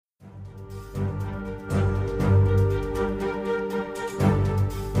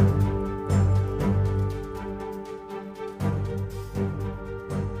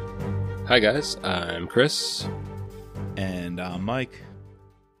Hi guys, I'm Chris, And I'm Mike.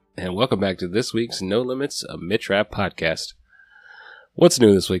 and welcome back to this week's No Limits, a Mitrap podcast. What's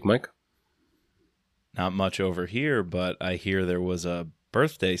new this week, Mike? Not much over here, but I hear there was a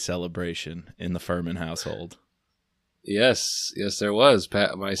birthday celebration in the Furman household. Yes, there was.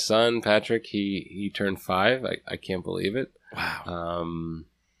 My son Patrick, he turned 5. I can't believe it. Wow.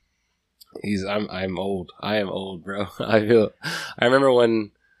 I'm old. I am old, bro. I remember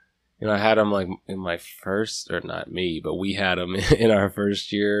when I had him like in my first, or not me, but we had him in our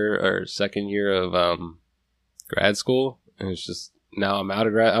first year or second year of grad school, and it's just now I'm out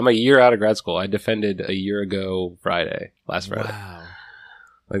of I'm a year out of grad school. I defended a year ago last Friday. Wow.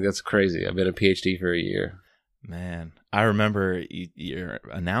 Like, that's crazy. I've been a PhD for a year. Man, I remember your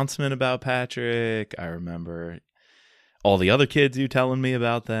announcement about Patrick. I remember all the other kids you telling me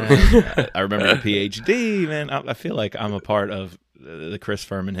about them. I remember the PhD, man. I feel like I'm a part of the Chris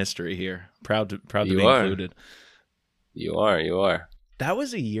Furman history here. Proud to be included. You are. That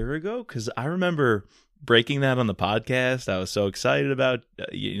was a year ago, because I remember breaking that on the podcast. I was so excited about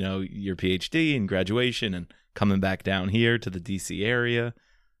your PhD and graduation and coming back down here to the DC area.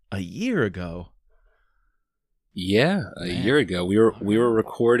 A year ago. Yeah, a year ago. We were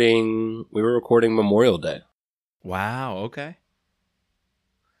recording Memorial Day. Wow, okay.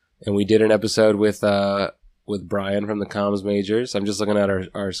 And we did an episode with Brian from the Comms Majors. I'm just looking at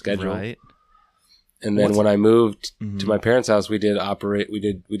our schedule. Right. And then when I moved to my parents' house, we did a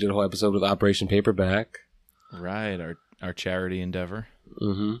whole episode with Operation Paperback. Right, our charity endeavor.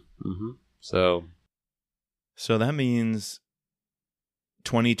 So that means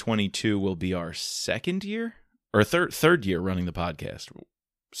 2022 will be our second year or third year running the podcast.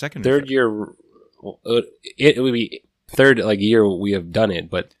 Second, third year. It would be third year we have done it,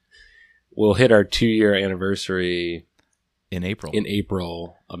 but we'll hit our 2-year anniversary in April. In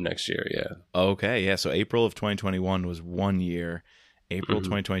April of next year, yeah. Okay, yeah. So April of 2021 was 1 year. April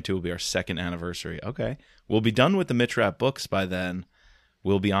 2022 will be our second anniversary. Okay, we'll be done with the Mitrap books by then.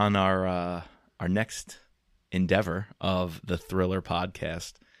 We'll be on our next endeavor of the Thriller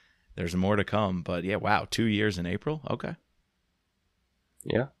podcast. There's more to come, but yeah, wow, 2 years in April. Okay,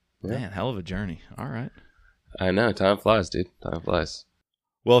 yeah. Man, hell of a journey. All right. I know. Time flies, dude. Time flies.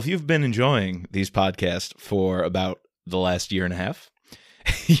 Well, if you've been enjoying these podcasts for about the last year and a half,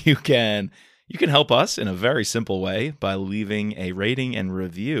 you can help us in a very simple way by leaving a rating and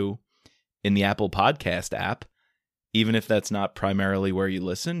review in the Apple Podcast app. Even if that's not primarily where you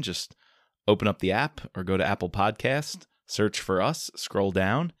listen, just open up the app or go to Apple Podcast, search for us, scroll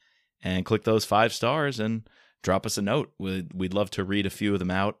down, and click those 5 stars and drop us a note. We'd love to read a few of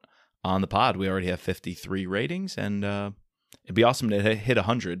them out on the pod. We already have 53 ratings, and it'd be awesome to hit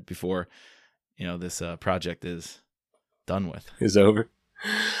 100 before this project is done with. Is over.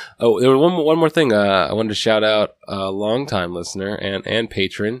 Oh, there was one more thing. I wanted to shout out a longtime listener and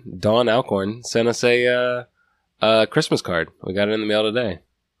patron, Dawn Alcorn, sent us a Christmas card. We got it in the mail today.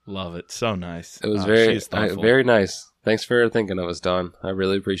 Love it. So nice. It was very nice. Thanks for thinking of us, Dawn. I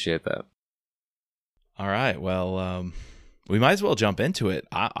really appreciate that. All right. Well, we might as well jump into it.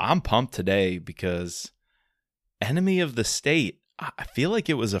 I'm pumped today because Enemy of the State, I feel like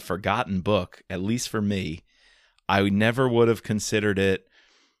it was a forgotten book, at least for me. I never would have considered it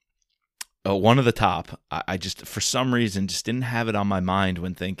one of the top. I just, for some reason, just didn't have it on my mind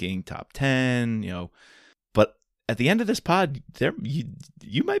when thinking top 10, But at the end of this pod,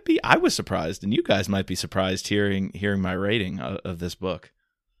 you might be, I was surprised, and you guys might be surprised hearing my rating of this book.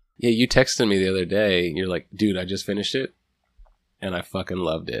 Yeah, you texted me the other day. You're like, dude, I just finished it, and I fucking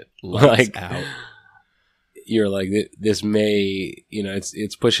loved it. Lights out. You're like, this may,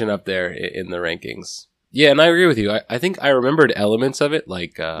 it's pushing up there in the rankings. Yeah, and I agree with you. I think I remembered elements of it,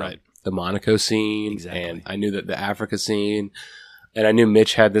 like right. The Monaco scene, exactly. And I knew that the Africa scene, and I knew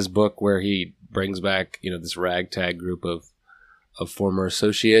Mitch had this book where he brings back, this ragtag group of former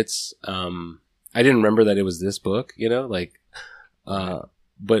associates. I didn't remember that it was this book,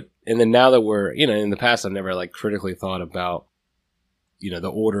 but, and then now that we're, in the past, I've never critically thought about,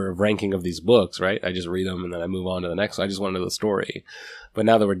 the order of ranking of these books, right? I just read them and then I move on to the next one. I just want to know the story. But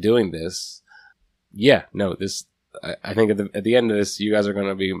now that we're doing this, I think at the end of this, you guys are going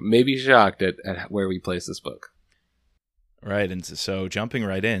to be maybe shocked at where we place this book. Right. And so jumping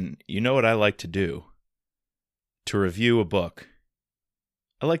right in, what I like to do to review a book?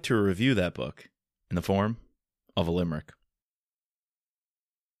 I like to review that book in the form of a limerick.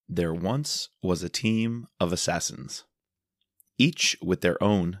 There once was a team of assassins, each with their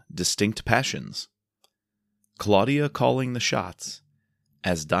own distinct passions. Claudia calling the shots,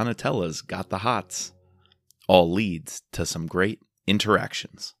 as Donatella's got the hots. All leads to some great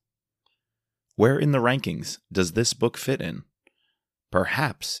interactions. Where in the rankings does this book fit in?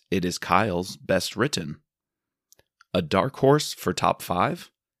 Perhaps it is Kyle's best written. A dark horse for top 5?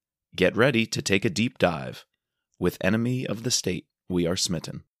 Get ready to take a deep dive. With Enemy of the State, we are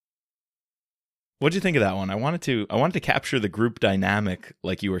smitten. What'd you think of that one? I wanted to capture the group dynamic,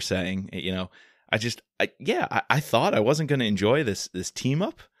 like you were saying. You know, I thought I wasn't going to enjoy this team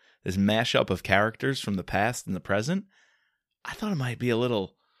up, this mashup of characters from the past and the present. I thought it might be a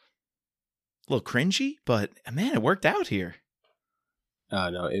little cringy, but man, it worked out here.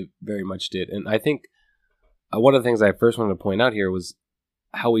 No, it very much did. And I think one of the things I first wanted to point out here was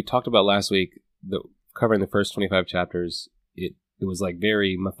how we talked about last week, covering the first 25 chapters. It was like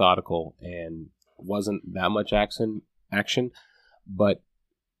very methodical and wasn't that much action, but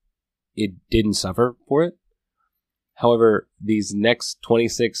it didn't suffer for it. However, these next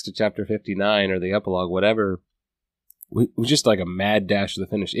 26 to chapter 59 or the epilogue, whatever, we just like a mad dash to the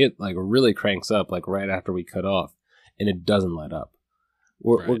finish. It like really cranks up like right after we cut off, and it doesn't let up.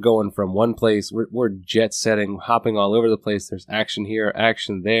 We're going from one place. We're jet setting, hopping all over the place. There's action here,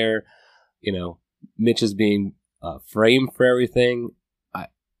 action there. You know, Mitch is being framed for everything.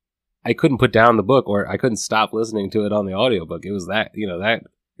 I couldn't put down the book, or I couldn't stop listening to it on the audiobook. It was that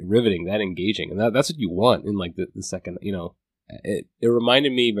riveting, that engaging, and that's what you want in like the second. You know, it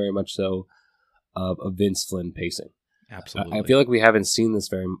reminded me very much so of Vince Flynn pacing. Absolutely, I feel like we haven't seen this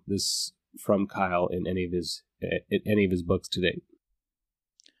from Kyle in any of his books to date.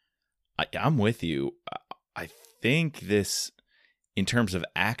 I'm with you. I think this, in terms of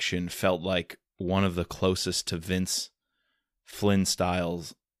action, felt like one of the closest to Vince Flynn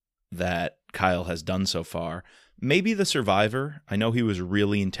styles that Kyle has done so far. Maybe The Survivor. I know he was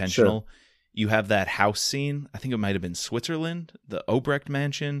really intentional. Sure. You have that house scene. I think it might have been Switzerland, the Obrecht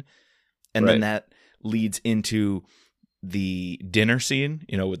mansion. And then that leads into the dinner scene,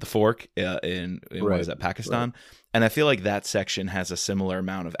 you know, with the fork in what is that, Pakistan? Right. And I feel like that section has a similar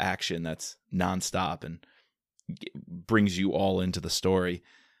amount of action that's nonstop and brings you all into the story.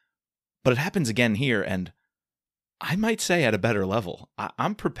 But it happens again here, and I might say at a better level.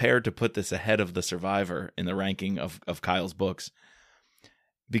 I'm prepared to put this ahead of The Survivor in the ranking of Kyle's books.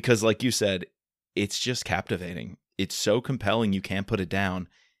 Because like you said, it's just captivating. It's so compelling you can't put it down.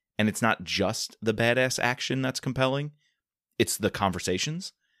 And it's not just the badass action that's compelling. It's the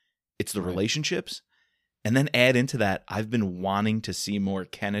conversations. It's the relationships. And then add into that, I've been wanting to see more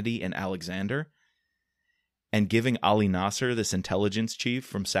Kennedy and Alexander. And giving Ali Nasser, this intelligence chief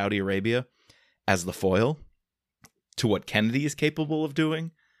from Saudi Arabia, as the foil to what Kennedy is capable of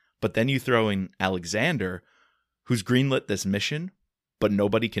doing. But then you throw in Alexander, who's greenlit this mission, but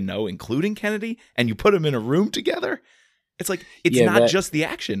nobody can know, including Kennedy, and you put them in a room together. It's like, it's not just the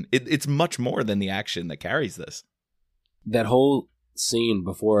action. It's much more than the action that carries this. That whole scene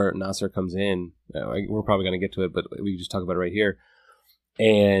before Nasser comes in, we're probably going to get to it, but we just talk about it right here.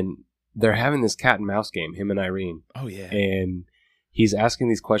 And they're having this cat and mouse game, him and Irene. Oh, yeah. And he's asking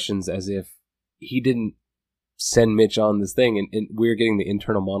these questions as if he didn't send Mitch on this thing. And we're getting the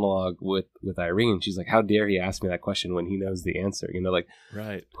internal monologue with Irene. She's like, how dare he ask me that question when he knows the answer? You know, like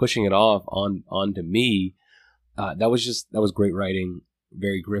pushing it off onto me. That was great writing,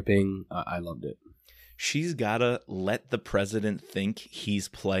 very gripping. I loved it. She's got to let the president think he's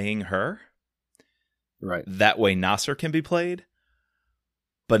playing her. Right. That way Nasser can be played.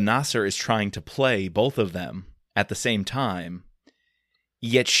 But Nasser is trying to play both of them at the same time.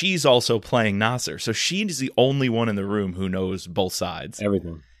 Yet she's also playing Nasser. So she's the only one in the room who knows both sides.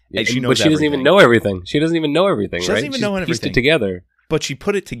 Everything. And she knows but she doesn't even know everything. She doesn't even know everything, She doesn't even know everything. Pieced it together. But she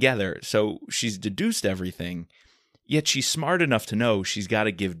put it together. So she's deduced everything. Yet she's smart enough to know she's got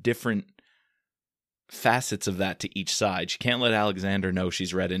to give different facets of that to each side. She can't let Alexander know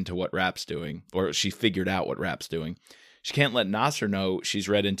she's read into what Rapp's doing, or she figured out what Rapp's doing. She can't let Nasser know she's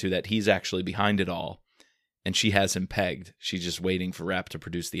read into that he's actually behind it all, and she has him pegged. She's just waiting for Rapp to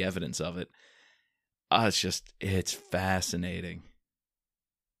produce the evidence of it. It's fascinating.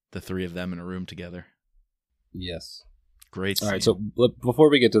 The three of them in a room together. Yes. Great scene. All right, so before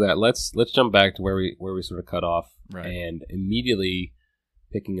we get to that, let's jump back to where we sort of cut off. Right. And immediately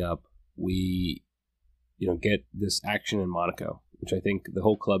picking up, we get this action in Monaco, which I think the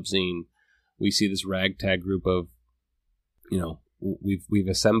whole club scene, we see this ragtag group of, we've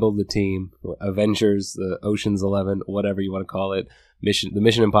assembled the team, Avengers, the Ocean's 11, whatever you want to call it, the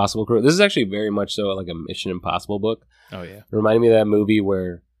Mission Impossible crew. This is actually very much so like a Mission Impossible book. Oh yeah, it reminded me of that movie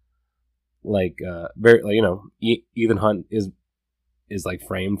where, Ethan Hunt is like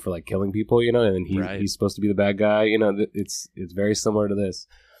framed for like killing people, and he's supposed to be the bad guy. It's very similar to this.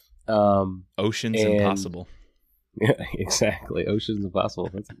 Ocean's Impossible. Yeah, exactly. Ocean's Impossible.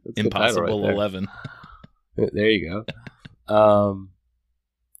 That's a good title Impossible right there. 11. There you go.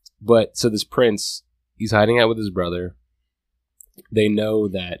 But so this prince, he's hiding out with his brother. They know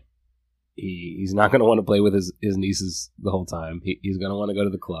that he's not going to want to play with his nieces the whole time. He's going to want to go to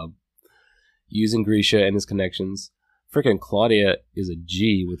the club. Using Grisha and his connections. Freaking Claudia is a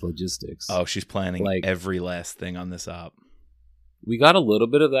G with logistics. Oh, she's planning Like- every last thing on this op. We got a little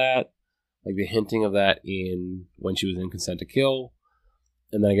bit of that, like the hinting of that in when she was in Consent to Kill.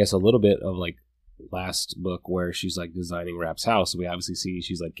 And then I guess a little bit of like last book where she's like designing Rap's house. So we obviously see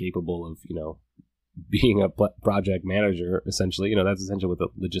she's like capable of, being a project manager, essentially. That's essentially what the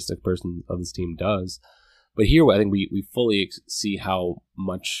logistic person of this team does. But here, I think we fully see how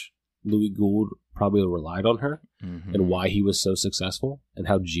much Louis Gould probably relied on her and why he was so successful and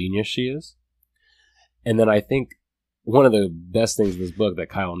how genius she is. And then I think one of the best things in this book that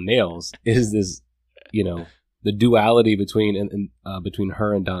Kyle nails is this, the duality between between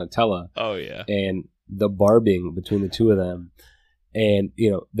her and Donatella. Oh, yeah. And the barbing between the two of them. And,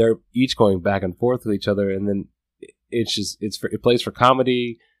 they're each going back and forth with each other. And then it plays for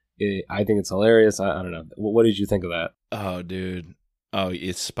comedy. I think it's hilarious. I don't know. What did you think of that? Oh, dude. Oh,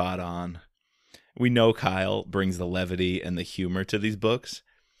 it's spot on. We know Kyle brings the levity and the humor to these books,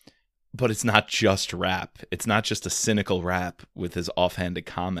 but it's not just Rap. It's not just a cynical Rap with his offhanded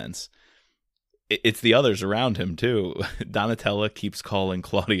comments. It's the others around him, too. Donatella keeps calling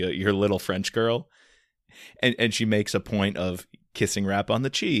Claudia your little French girl, and she makes a point of kissing Rap on the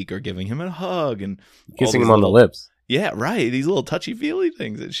cheek or giving him a hug and kissing him on the lips. Yeah, right. These little touchy-feely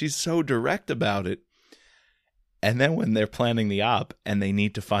things. And she's so direct about it. And then when they're planning the op and they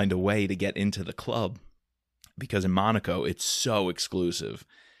need to find a way to get into the club, because in Monaco, it's so exclusive.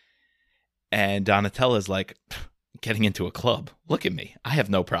 And Donatella's like, getting into a club. Look at me. I have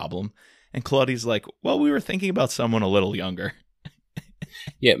no problem. And Claudia's like, well, we were thinking about someone a little younger.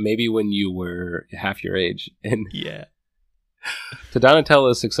 Yeah, maybe when you were half your age. And Yeah. to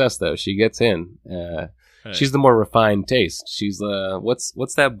Donatella's success, though, she gets in. Right. She's the more refined taste. She's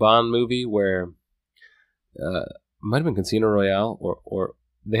what's that Bond movie where might have been Casino Royale or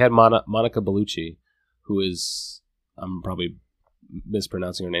they had Monica Bellucci, who is, I'm probably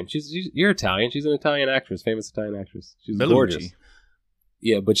mispronouncing her name. You're Italian. She's an Italian actress, famous Italian actress. She's Bellucci. gorgeous.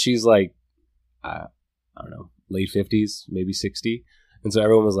 Yeah, but she's like I don't know, late 50s, maybe 60. And so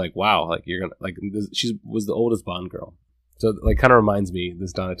everyone was like, wow, like you're gonna like she was the oldest Bond girl. So like kind of reminds me,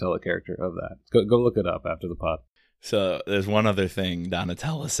 this Donatella character, of that. Go look it up after the pod. So there's one other thing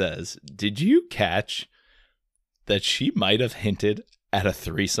Donatella says. Did you catch that she might have hinted at a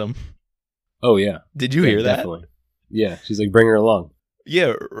threesome? Oh yeah. Did you hear that? Definitely. Yeah, she's like, bring her along.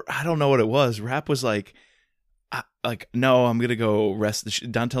 Yeah, I don't know what it was. Rap was like, no, I'm gonna go rest.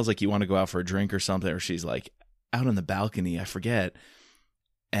 Donatella's like, you want to go out for a drink or something, or she's like, out on the balcony, I forget.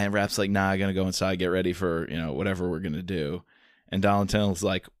 And Rap's like, nah, I'm gonna go inside, get ready for whatever we're gonna do. And Donatella's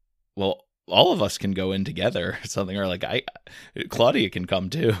like, well, all of us can go in together or something, or like Claudia can come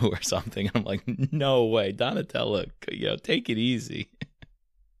too or something. And I'm like, no way, Donatella, take it easy.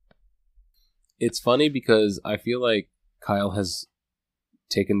 It's funny because I feel like Kyle has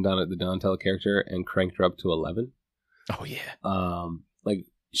taken the Donatella character and cranked her up to 11. Oh yeah.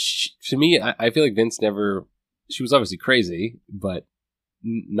 To me, I feel like Vince never. She was obviously crazy, but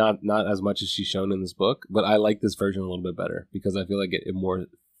not as much as she's shown in this book. But I like this version a little bit better because I feel like it more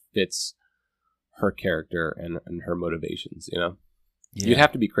fits her character and her motivations. Yeah. You'd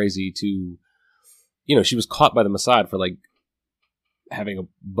have to be crazy to, she was caught by the Mossad for like having a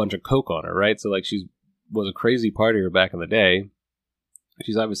bunch of coke on her, right? So like she was a crazy partier back in the day.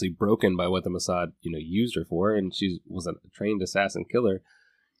 She's obviously broken by what the Mossad, used her for, and she was a trained assassin killer.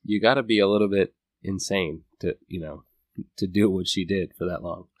 You got to be a little bit insane to do what she did for that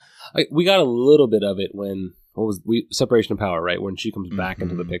long. We got a little bit of it when Separation of Power, right? When she comes back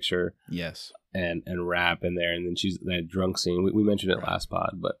into the picture, yes, and Rap in there, and then she's that drunk scene. We mentioned it last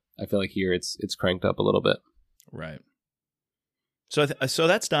pod, but I feel like here it's cranked up a little bit. Right. So so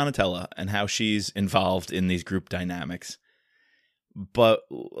that's Donatella and how she's involved in these group dynamics. But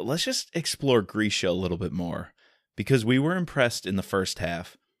let's just explore Grisha a little bit more, because we were impressed in the first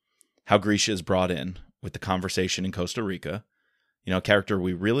half how Grisha is brought in with the conversation in Costa Rica. A character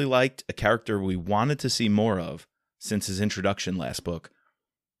we really liked, a character we wanted to see more of since his introduction last book,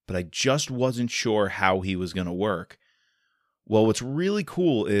 but I just wasn't sure how he was going to work. Well, what's really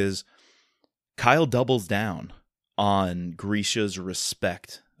cool is Kyle doubles down on Grisha's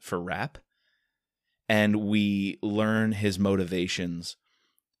respect for Rap, and we learn his motivations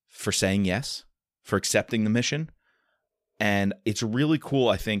for saying yes, for accepting the mission, And it's really cool,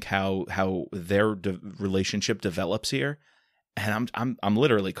 I think, how their relationship develops here. And I'm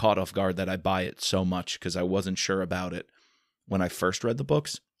literally caught off guard that I buy it so much because I wasn't sure about it when I first read the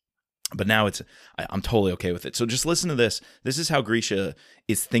books. But now I'm totally okay with it. So just listen to this. This is how Grisha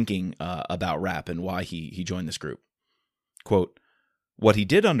is thinking about Rapp and why he joined this group. Quote, "What he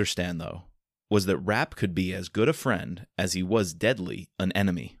did understand, though, was that Rapp could be as good a friend as he was deadly an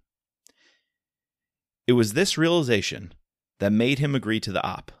enemy. It was this realization that made him agree to the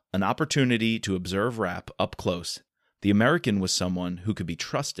op, an opportunity to observe Rapp up close. The American was someone who could be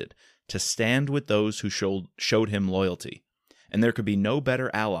trusted to stand with those who showed him loyalty, and there could be no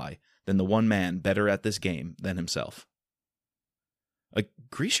better ally than the one man better at this game than himself." Like,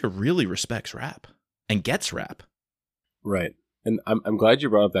 Grisha really respects Rapp and gets Rapp. Right. And I'm glad you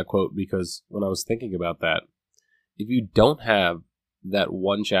brought up that quote, because when I was thinking about that, if you don't have that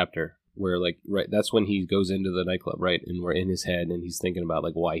one chapter where, like, right, that's when he goes into the nightclub, right? And we're in his head and he's thinking about,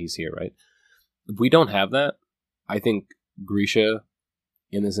 like, why he's here, right? If we don't have that, I think Grisha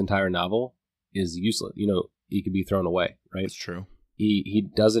in this entire novel is useless. You know, he could be thrown away, right? That's true. He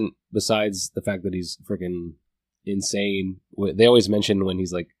doesn't, besides the fact that he's freaking insane. They always mention when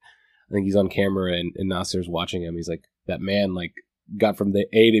he's like, I think he's on camera and Nasir's watching him. He's like, that man like got from the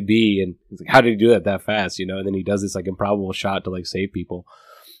A to B, and he's like, how did he do that fast? You know, and then he does this like improbable shot to like save people.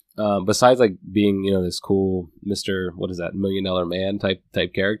 Besides like being, you know, this cool Mr. what is that, $1 Million Man type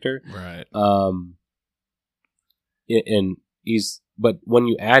character, right? And but when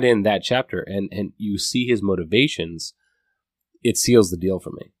you add in that chapter and you see his motivations, it seals the deal for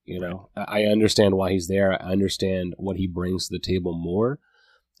me. You know, I understand why he's there. I understand what he brings to the table more.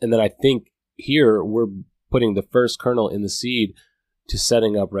 And then I think here we're putting the first kernel in the seed to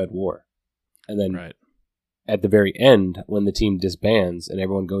setting up Red War. And then at the very end, when the team disbands and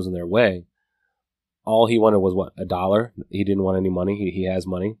everyone goes in their way, all he wanted was what? $1. He didn't want any money. He has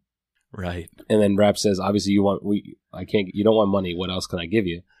money. Right. And then Rapp says, obviously you don't want money. What else can I give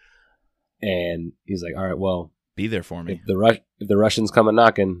you? And he's like, all right, well, be there for me. If the Russians come a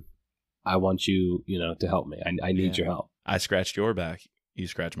knocking, I want you, you know, to help me. I need your help. I scratched your back. You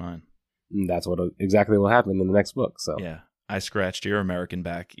scratch mine. And that's exactly what happened in the next book. So yeah, I scratched your American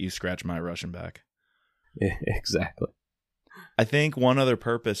back. You scratched my Russian back. Yeah, exactly. I think one other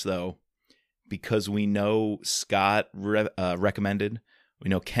purpose, though, because we know Scott recommended, we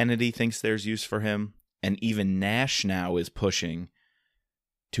know Kennedy thinks there's use for him, and even Nash now is pushing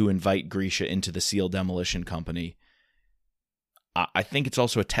to invite Grisha into the SEAL Demolition Company. I think it's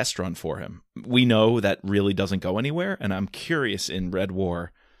also a test run for him. We know that really doesn't go anywhere, and I'm curious in Red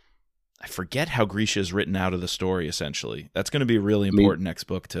War. I forget how Grisha is written out of the story, essentially. That's going to be a really important next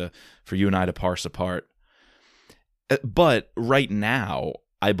book for you and I to parse apart. But right now,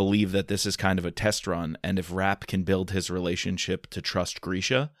 I believe that this is kind of a test run, and if Rapp can build his relationship to trust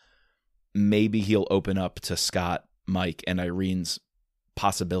Grisha, maybe he'll open up to Scott, Mike, and Irene's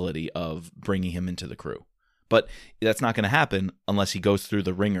possibility of bringing him into the crew. But that's not going to happen unless he goes through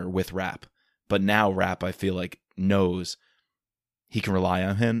the ringer with Rapp. But now Rapp, I feel like, knows he can rely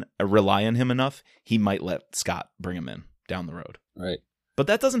on him enough. He might let Scott bring him in down the road. Right. But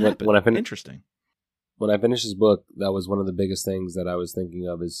that doesn't happen. Interesting. When I finished this book, that was one of the biggest things that I was thinking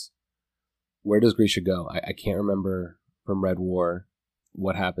of is, where does Grisha go? I can't remember from Red War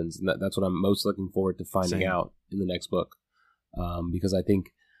what happens. And that's what I'm most looking forward to finding out in the next book. Because I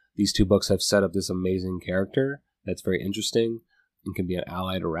think these two books have set up this amazing character that's very interesting and can be an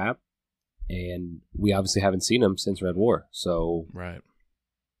ally to Rapp. And we obviously haven't seen him since Red War. So right,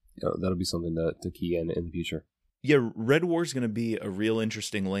 you know, that'll be something to key in the future. Yeah, Red War is going to be a real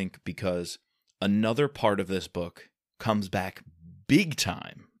interesting link because another part of this book comes back big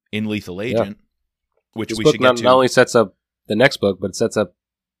time in Lethal Agent, which this we book should get to. Not only sets up the next book, but it sets up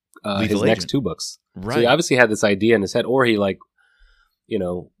his next two books. Right. So he obviously had this idea in his head, or he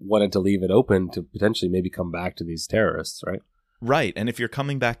wanted to leave it open to potentially maybe come back to these terrorists, right? Right, and if you're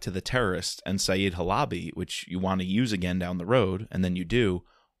coming back to the terrorist and Saeed Halabi, which you want to use again down the road, and then you do,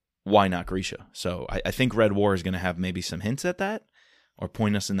 why not Grisha? So I think Red War is going to have maybe some hints at that, or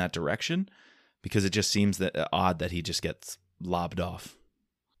point us in that direction, because it just seems that odd that he just gets lobbed off.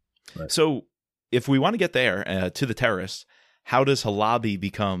 Right. So if we want to get there to the terrorists, how does Halabi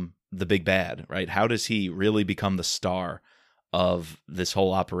become the big bad, right? How does he really become the star of this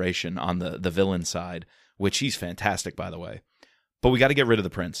whole operation on the villain side, which he's fantastic, by the way. But we got to get rid of the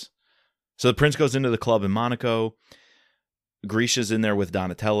prince. So the prince goes into the club in Monaco. Grisha's in there with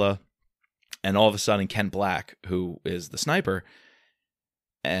Donatella. And all of a sudden, Ken Black, who is the sniper,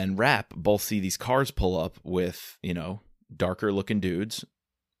 and Rapp both see these cars pull up with, darker looking dudes.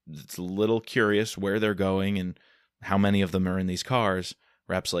 It's a little curious where they're going and how many of them are in these cars.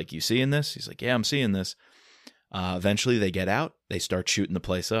 Rap's like, you seeing this? He's like, yeah, I'm seeing this. Eventually they get out. They start shooting the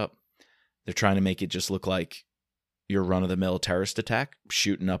place up. They're trying to make it just look like your run-of-the-mill terrorist attack,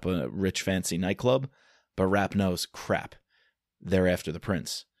 shooting up a rich, fancy nightclub. But Rap knows, crap, they're after the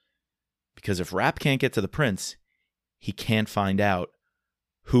prince. Because if Rap can't get to the prince, he can't find out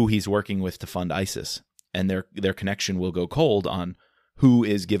who he's working with to fund ISIS. And their connection will go cold on who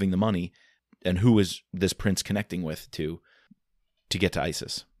is giving the money and who is this prince connecting with to get to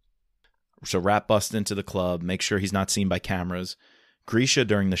ISIS. So Rap busts into the club, makes sure he's not seen by cameras. Grisha,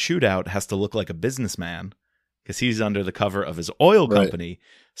 during the shootout, has to look like a businessman because he's under the cover of his oil company. Right.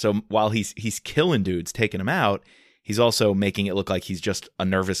 So while he's killing dudes, taking them out, he's also making it look like he's just a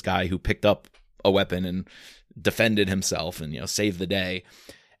nervous guy who picked up a weapon and defended himself and, saved the day.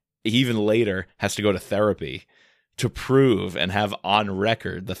 He even later has to go to therapy to prove and have on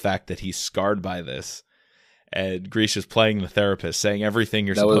record the fact that he's scarred by this. And Grisha's playing the therapist, saying everything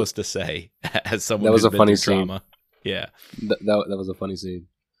you're supposed to say as someone that was who's a been funny through scene. Trauma. Yeah. That was a funny scene.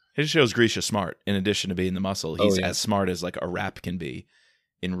 It shows Grisha smart. In addition to being the muscle, he's as smart as like a Rap can be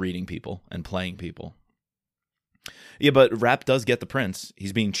in reading people and playing people. Yeah, but Rap does get the prince.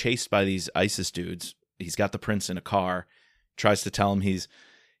 He's being chased by these ISIS dudes. He's got the prince in a car, tries to tell him he's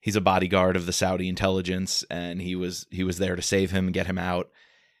a bodyguard of the Saudi intelligence and he was there to save him and get him out.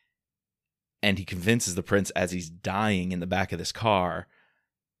 And he convinces the prince as he's dying in the back of this car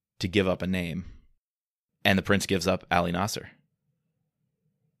to give up a name. And the prince gives up Ali Nasser.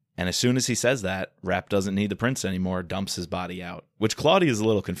 And as soon as he says that, Rap doesn't need the prince anymore, dumps his body out, which Claudia is a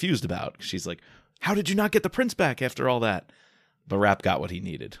little confused about. She's like, how did you not get the prince back after all that? But Rap got what he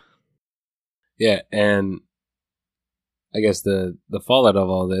needed. Yeah, and I guess the fallout of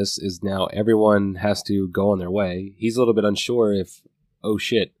all this is now everyone has to go on their way. He's a little bit unsure if, oh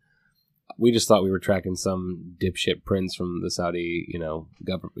shit, we just thought we were tracking some dipshit prince from the Saudi,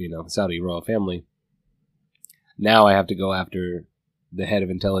 Saudi royal family. Now I have to go after the head of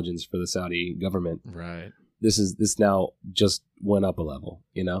intelligence for the Saudi government. Right. This now just went up a level,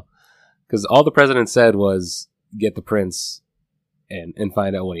 because all the president said was get the prince and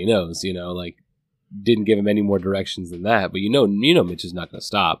find out what he knows, didn't give him any more directions than that. But Mitch is not going to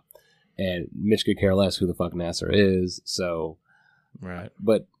stop, and Mitch could care less who the fuck Nasser is. So, right.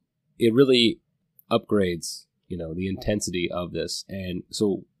 But it really upgrades, the intensity of this, and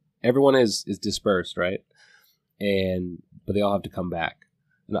so everyone is dispersed, right? But they all have to come back.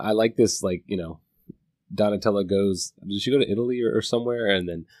 And I like this, Donatella goes. Did she go to Italy or somewhere? And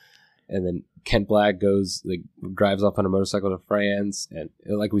then Kent Black drives off on a motorcycle to France. And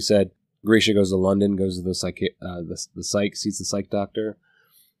like we said, Grisha goes to London, goes to the psych, sees the psych doctor.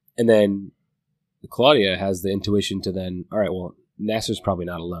 And then Claudia has the intuition to then, all right, well, Nasser's probably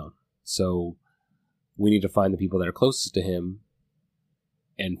not alone. So we need to find the people that are closest to him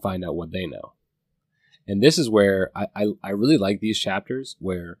and find out what they know. And this is where I really like these chapters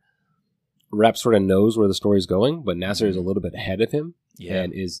where Rap sort of knows where the story's going, but Nasser is a little bit ahead of him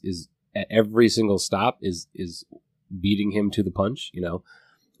and is at every single stop is beating him to the punch.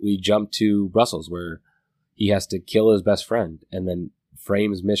 We jump to Brussels where he has to kill his best friend and then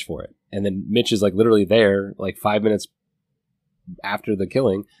frames Mitch for it. And then Mitch is literally there 5 minutes after the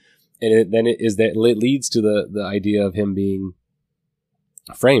killing. And it leads to the idea of him being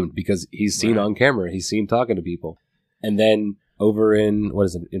framed because he's seen on camera, he's seen talking to people. And then over in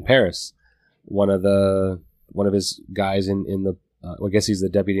Paris, one of his guys in the I guess he's the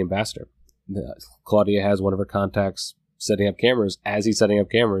deputy ambassador. Claudia has one of her contacts setting up cameras. As he's setting up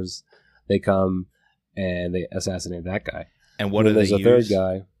cameras, they come and they assassinate that guy. And what do they use? There's a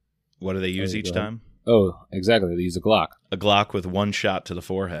third guy. What do they use each time? Oh, exactly. They use a Glock. A Glock with one shot to the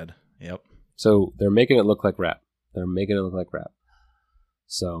forehead. Yep. So they're making it look like Rap.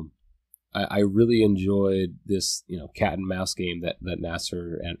 So I really enjoyed this, cat and mouse game that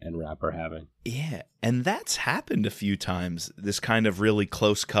Nasser and Rap are having. Yeah, and that's happened a few times. This kind of really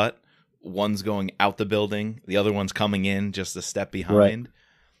close cut. One's going out the building, the other one's coming in just a step behind.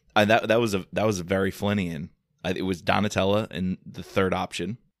 Right. That was a very Flynnian. It was Donatella in the third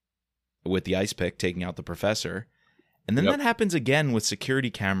option with the ice pick taking out the professor. And then that happens again with security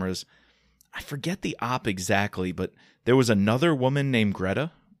cameras. I forget the op exactly, but there was another woman named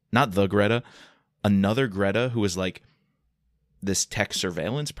Greta. Not the Greta. Another Greta who was this tech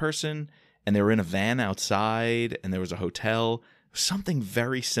surveillance person. And they were in a van outside and there was a hotel. Something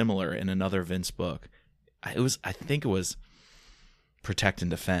very similar in another Vince book. I think it was Protect and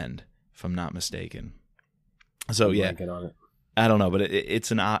Defend, if I'm not mistaken. So yeah, I don't know, but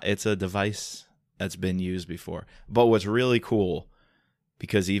it's a device that's been used before. But what's really cool,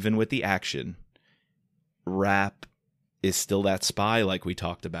 because even with the action, Rap is still that spy like we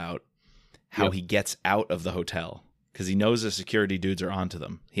talked about, how Yep. he gets out of the hotel because he knows the security dudes are onto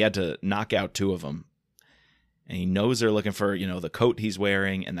them. He had to knock out 2 of them. And he knows they're looking for, the coat he's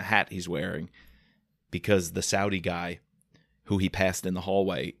wearing and the hat he's wearing because the Saudi guy who he passed in the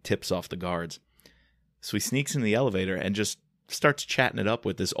hallway tips off the guards. So he sneaks in the elevator and just starts chatting it up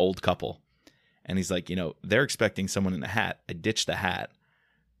with this old couple. And he's like, they're expecting someone in a hat. I ditched the hat.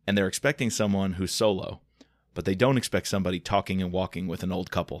 And they're expecting someone who's solo. But they don't expect somebody talking and walking with an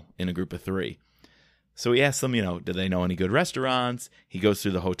old couple in a group of 3. So he asks them, do they know any good restaurants? He goes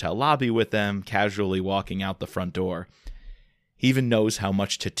through the hotel lobby with them, casually walking out the front door. He even knows how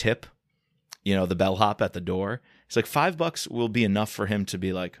much to tip, the bellhop at the door. It's like $5 will be enough for him to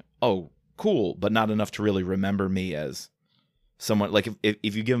be like, oh, cool, but not enough to really remember me as someone. Like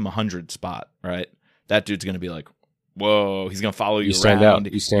if you give him 100 spot, right? That dude's going to be like, whoa, he's going to follow you stand around.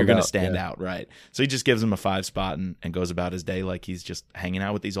 out. You're going to stand out, right? So he just gives him a 5 spot and goes about his day like he's just hanging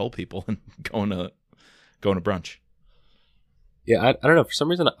out with these old people and going to brunch. Yeah, I don't know. For some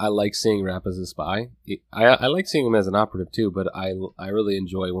reason, I like seeing Rapp as a spy. I like seeing him as an operative too, but I really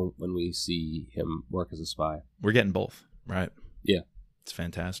enjoy when we see him work as a spy. We're getting both, right? Yeah. It's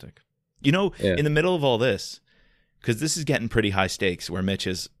fantastic. Yeah. In the middle of all this, because this is getting pretty high stakes where Mitch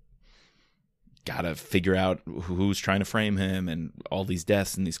has got to figure out who's trying to frame him and all these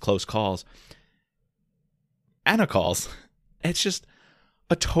deaths and these close calls. Anna calls. It's just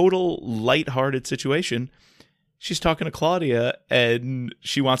a total lighthearted situation. She's talking to Claudia and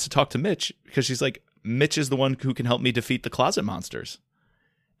she wants to talk to Mitch because she's like, Mitch is the one who can help me defeat the closet monsters.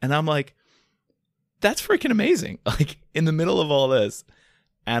 And I'm like, that's freaking amazing. Like, in the middle of all this,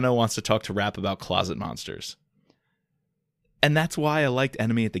 Anna wants to talk to Rapp about closet monsters. And that's why I liked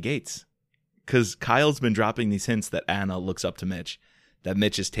Enemy at the Gates. Because Kyle's been dropping these hints that Anna looks up to Mitch, that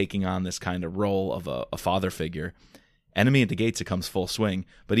Mitch is taking on this kind of role of a father figure. Enemy at the Gates, it comes full swing.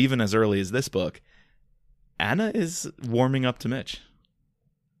 But even as early as this book, Anna is warming up to Mitch.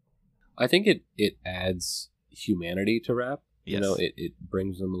 I think it adds humanity to Rapp. Yes. It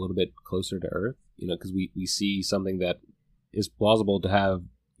brings him a little bit closer to Earth, because we see something that is plausible to have,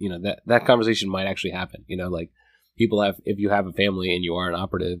 that conversation might actually happen. Like people have, if you have a family and you are an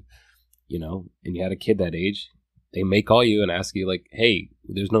operative, and you had a kid that age, they may call you and ask you like, hey,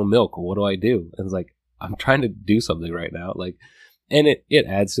 there's no milk. What do I do? And it's like, I'm trying to do something right now. Like, and it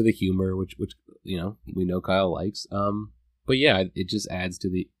adds to the humor, which we know Kyle likes. But yeah, it just adds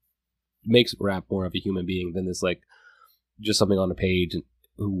to makes Rapp more of a human being than this like just something on a page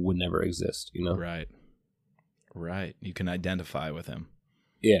who would never exist. Right. You can identify with him.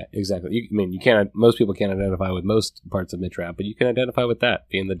 Yeah, exactly. You can't. Most people can't identify with most parts of Mitch Rapp, but you can identify with that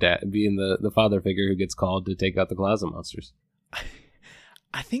being the dad, being the father figure who gets called to take out the closet monsters.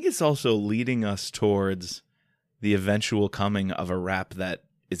 I think it's also leading us towards the eventual coming of a Rapp that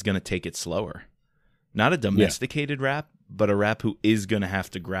is going to take it slower. Not a domesticated Rapp, but a Rapp who is going to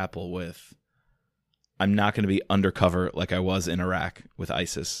have to grapple with, I'm not going to be undercover like I was in Iraq with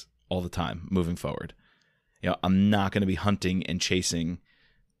ISIS all the time moving forward. I'm not going to be hunting and chasing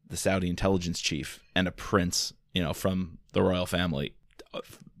the Saudi intelligence chief and a prince, from the royal family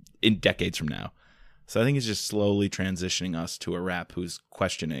in decades from now. So I think it's just slowly transitioning us to a Rapp who's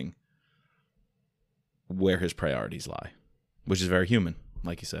questioning where his priorities lie, which is very human,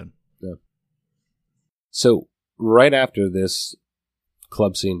 like you said. Yeah. So right after this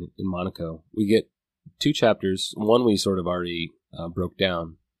club scene in Monaco, we get 2 chapters. One we sort of already broke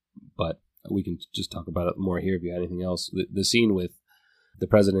down, but we can just talk about it more here if you had anything else. The scene with the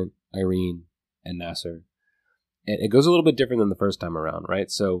president, Irene, and Nasser. And it goes a little bit different than the first time around,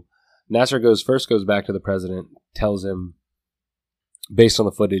 right? So Nasser goes back to the president, tells him, based on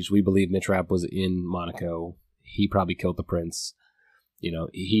the footage, we believe Mitch Rapp was in Monaco. He probably killed the prince.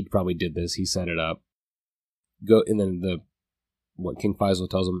 He probably did this. He set it up. Go, and then King Faisal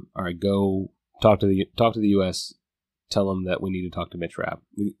tells him, all right, go talk to the U.S., tell him that we need to talk to Mitch Rapp.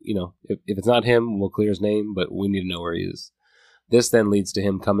 If it's not him, we'll clear his name, but we need to know where he is. This then leads to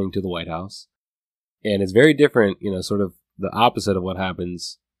him coming to the White House. And it's very different, sort of the opposite of what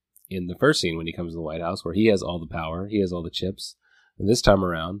happens in the first scene when he comes to the White House, where he has all the power, he has all the chips. And this time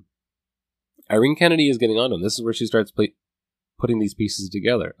around, Irene Kennedy is getting on him. This is where she starts putting these pieces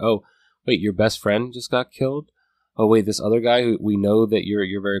together. Oh, wait, your best friend just got killed? Oh, wait, this other guy who we know that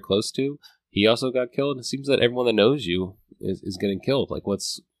you're very close to, he also got killed? It seems that everyone that knows you is getting killed. Like,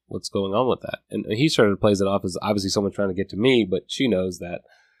 what's going on with that? And he sort of plays it off as obviously someone trying to get to me, but she knows that,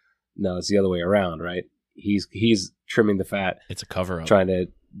 no, it's the other way around, right? He's trimming the fat. It's a cover-up. Trying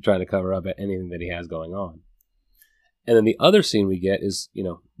to cover up anything that he has going on. And then the other scene we get is,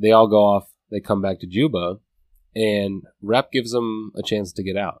 they all go off, they come back to Juba, and Rep gives him a chance to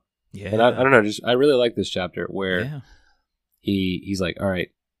get out. Yeah. And I don't know, I really like this chapter where Yeah. he's like, all right,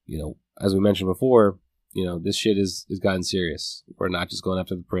 as we mentioned before, this shit is gotten serious. We're not just going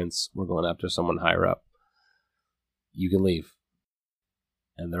after the prince. We're going after someone higher up. You can leave.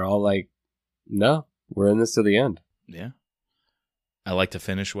 And they're all like, no, we're in this to the end. Yeah. I like to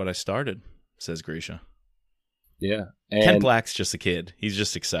finish what I started, says Grisha. Yeah. Ken Black's just a kid. He's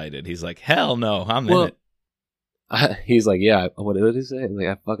just excited. He's like, hell no, I'm in it. He's like, yeah, what did he say? Like,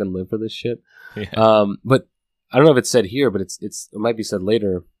 I fucking live for this shit. Yeah. But I don't know if it's said here, but it might be said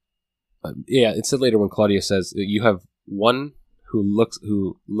later. Yeah, it's said later when Claudia says you have one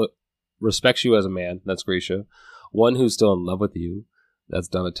who respects you as a man. That's Grisha. One who's still in love with you. That's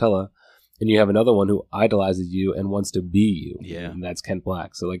Donatella. And you have another one who idolizes you and wants to be you. Yeah. And that's Ken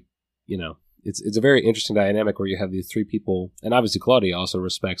Black. So it's a very interesting dynamic where you have these three people, and obviously Claudia also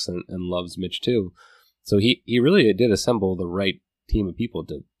respects and loves Mitch too. So he really did assemble the right team of people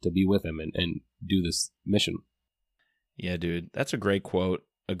to be with him and do this mission. Yeah, dude. That's a great quote.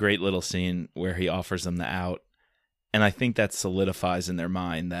 A great little scene where he offers them the out. And I think that solidifies in their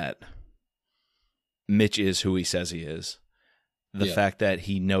mind that Mitch is who he says he is. The fact that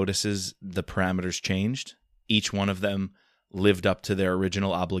he notices the parameters changed. Each one of them lived up to their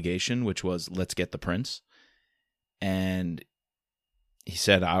original obligation, which was, let's get the prince. And he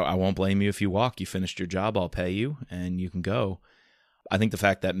said, I won't blame you if you walk. You finished your job. I'll pay you and you can go. I think the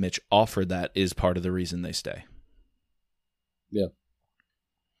fact that Mitch offered that is part of the reason they stay. Yeah.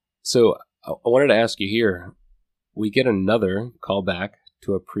 So I wanted to ask you here, we get another callback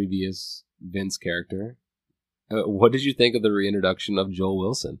to a previous Vince character. What did you think of the reintroduction of Joel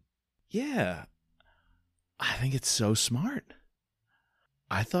Wilson? Yeah. I think it's so smart.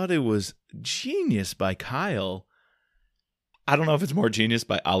 I thought it was genius by Kyle. I don't know if it's more genius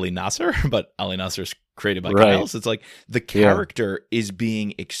by Ali Nasser, but Ali Nasser's created by Kyle. So it's like the character is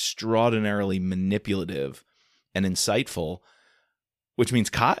being extraordinarily manipulative and insightful, which means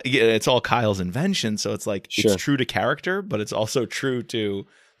it's all Kyle's invention. So it's like it's true to character, but it's also true to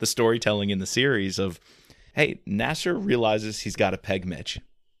the storytelling in the series of, hey, Nasser realizes he's got to peg Mitch.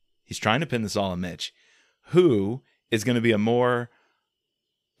 He's trying to pin this all on Mitch. Who is going to be a more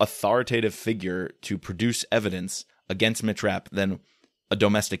authoritative figure to produce evidence against Mitch Rapp than a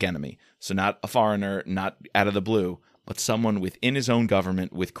domestic enemy? So not a foreigner, not out of the blue, but someone within his own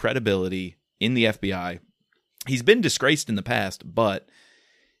government with credibility in the FBI. He's been disgraced in the past, but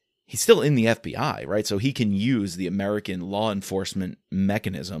he's still in the FBI, right? So he can use the American law enforcement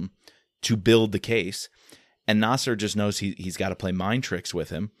mechanism to build the case. And Nasser just knows he's got to play mind tricks with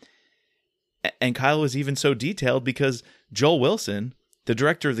him. And Kyle was even so detailed because Joel Wilson, the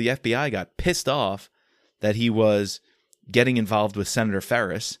director of the FBI, got pissed off that he was getting involved with Senator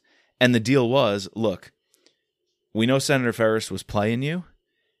Ferris. And the deal was, look, we know Senator Ferris was playing you.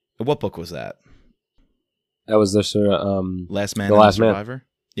 What book was that? That was the Last Man the and Last the Survivor? Man.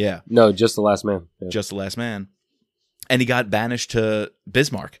 Yeah. No, Just the Last Man. Yeah. Just the Last Man. And he got banished to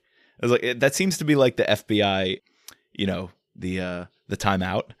Bismarck. I was like, that seems to be like the FBI, the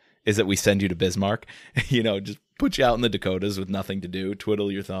timeout is that we send you to Bismarck, just put you out in the Dakotas with nothing to do,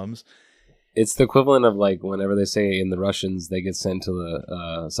 twiddle your thumbs. It's the equivalent of like whenever they say in the Russians they get sent to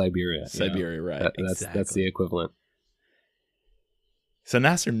the Siberia. Siberia, right. That's the equivalent. So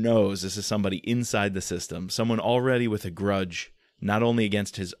Nasser knows this is somebody inside the system, someone already with a grudge, not only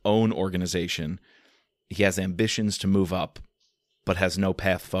against his own organization, he has ambitions to move up, but has no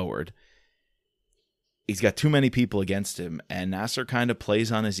path forward. He's got too many people against him, and Nasser kind of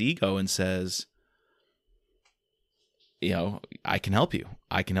plays on his ego and says, I can help you.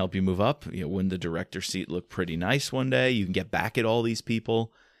 I can help you move up. When the director seat look pretty nice one day, you can get back at all these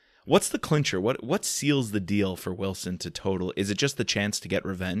people. What's the clincher? What seals the deal for Wilson to total? Is it just the chance to get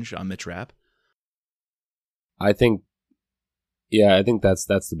revenge on Mitch Rapp? I think that's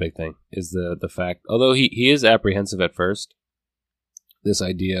the big thing, is the fact, although he is apprehensive at first, this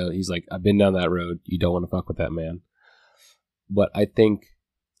idea, he's like, I've been down that road. You don't want to fuck with that man. But I think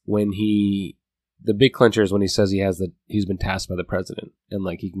the big clincher is when he says he's been tasked by the president, and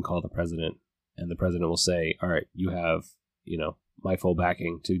like he can call the president, and the president will say, all right, you have, my full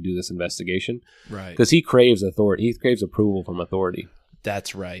backing to do this investigation. Right. Because he craves authority. He craves approval from authority.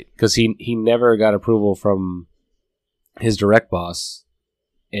 That's right. Because he never got approval from his direct boss,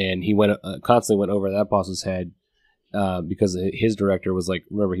 and he constantly went over that boss's head. Because his director was like,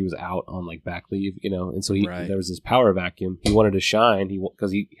 remember, he was out on like back leave, and so there was this power vacuum. He wanted to shine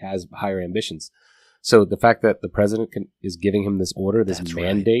because he has higher ambitions. So the fact that the president is giving him this order, this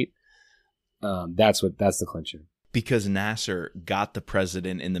mandate, that's the clincher. Because Nasser got the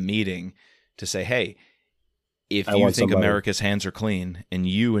president in the meeting to say, hey, if I you want think somebody. America's hands are clean and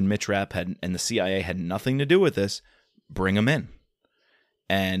you and Mitch Rapp and the CIA had nothing to do with this, bring him in.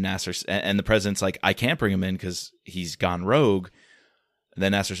 And the president's like, I can't bring him in because he's gone rogue. And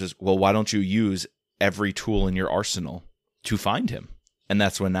then Nasser says, well, why don't you use every tool in your arsenal to find him? And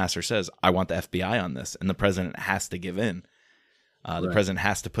that's when Nasser says, I want the FBI on this. And the president has to give in. The president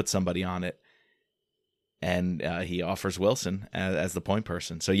has to put somebody on it. And he offers Wilson as the point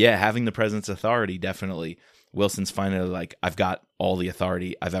person. So yeah, having the president's authority, definitely. Wilson's finally like, I've got all the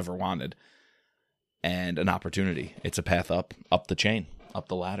authority I've ever wanted. And an opportunity. It's a path up the chain, up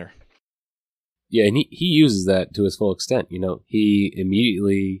the ladder. Yeah, and he uses that to his full extent. You know, he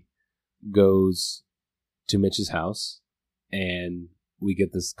immediately goes to Mitch's house, and we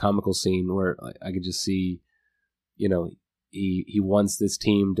get this comical scene where I could just see, you know, he wants this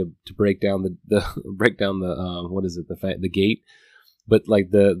team to break down the break down the what is it, the gate, but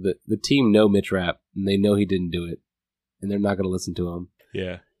like the team know Mitch Rapp, and they know he didn't do it, and they're not going to listen to him.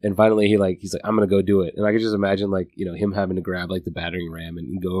 Yeah. And finally, he's like, I'm going to go do it. And I could just imagine, like, you know, him having to grab, like, the battering ram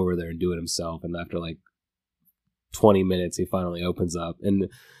and go over there and do it himself. And after, like, 20 minutes, he finally opens up. And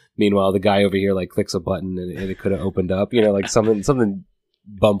meanwhile, the guy over here, like, clicks a button and it could have opened up. You know, like, something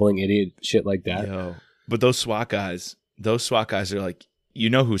bumbling idiot shit like that. Yo. But those SWAT guys are like, you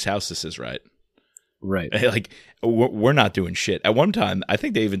know whose house this is, right? Right. Like, we're not doing shit. At one time, I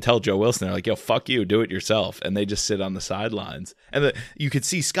think they even tell Joe Wilson, they're like, yo, fuck you, do it yourself. And they just sit on the sidelines. And you could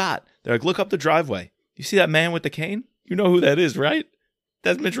see Scott. They're like, look up the driveway. You see that man with the cane? You know who that is, right?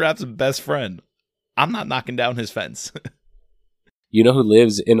 That's Mitch Rapp's best friend. I'm not knocking down his fence. You know who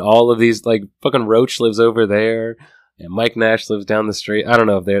lives in all of these? Like, fucking Roach lives over there. And Mike Nash lives down the street. I don't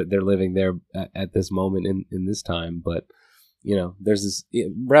know if they're living there at this moment in this time. But, you know, there's this...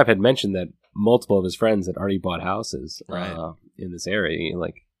 Rapp had mentioned that multiple of his friends had already bought houses in this area.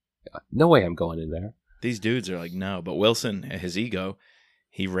 Like, no way I'm going in there. These dudes are like, no. But Wilson, his ego,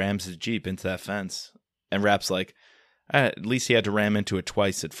 he rams his Jeep into that fence. And Rapp's like, at least he had to ram into it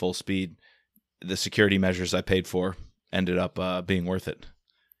twice at full speed. The security measures I paid for ended up being worth it.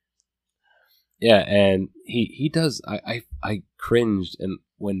 Yeah, and he does. I cringed and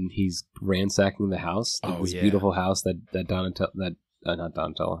when he's ransacking the house, this beautiful house that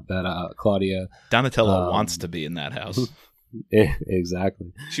Claudia Donatella wants to be in that house.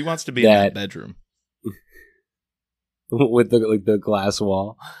 Exactly. She wants to be in that bedroom with the glass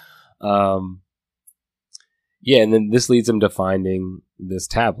wall. Yeah, and then this leads him to finding this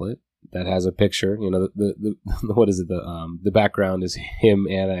tablet that has a picture. You know, the what is it? The background is him,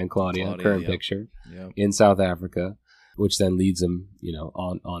 Anna, and Claudia current picture in South Africa. Which then leads him, you know,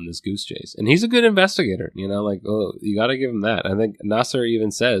 on this goose chase. And he's a good investigator, you know, like, oh, you got to give him that. I think Nasser even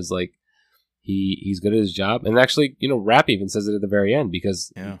says, like, he's good at his job. And actually, you know, Rapp even says it at the very end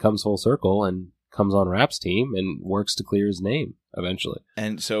because he comes full circle and comes on Rapp's team and works to clear his name eventually.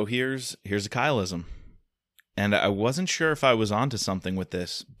 And so here's a Kyleism. And I wasn't sure if I was onto something with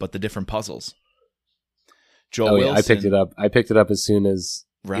this, but the different puzzles. Joel Wilson. I picked it up as soon as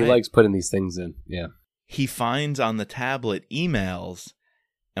he likes putting these things in. Yeah. He finds on the tablet emails,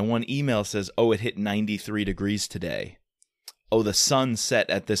 and one email says, oh, it hit 93 degrees today. Oh, the sun set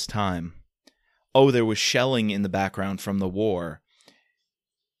at this time. Oh, there was shelling in the background from the war.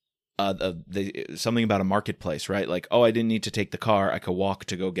 Something about a marketplace, right? Like, oh, I didn't need to take the car. I could walk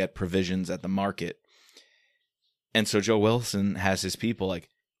to go get provisions at the market. And so Joe Wilson has his people like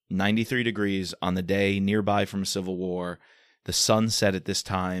 93 degrees on the day nearby from a civil war. The sun set at this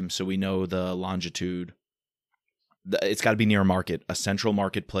time, so we know the longitude. It's got to be near a market, a central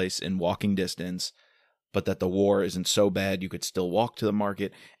marketplace in walking distance, but that the war isn't so bad you could still walk to the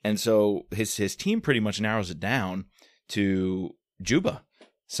market. And so his team pretty much narrows it down to Juba,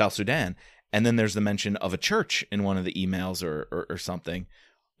 South Sudan. And then there's the mention of a church in one of the emails or something.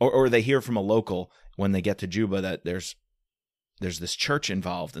 Or they hear from a local when they get to Juba that there's this church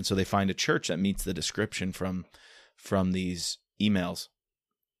involved. And so they find a church that meets the description from these emails.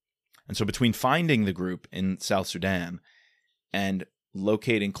 And so between finding the group in South Sudan and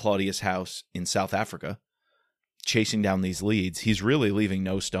locating Claudia's house in South Africa, chasing down these leads, he's really leaving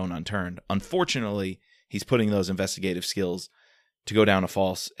no stone unturned. Unfortunately, he's putting those investigative skills to go down a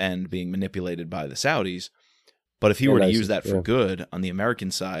false end being manipulated by the Saudis. But if he were to use that for good on the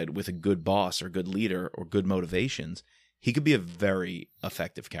American side with a good boss or good leader or good motivations, he could be a very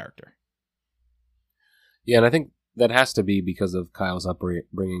effective character. Yeah, and I think that has to be because of Kyle's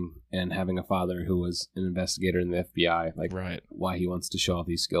upbringing and having a father who was an investigator in the FBI. Like, why he wants to show off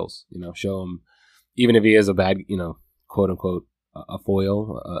these skills. You know, show him, even if he is a bad, you know, quote unquote, a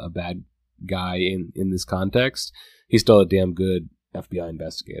foil, a bad guy in this context, he's still a damn good FBI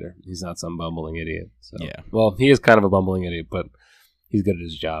investigator. He's not some bumbling idiot. So. Yeah. Well, he is kind of a bumbling idiot, but he's good at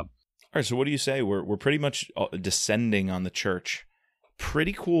his job. All right, so what do you say? We're pretty much descending on the church.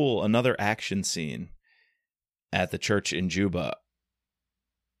 Pretty cool. Another action scene at the church in Juba,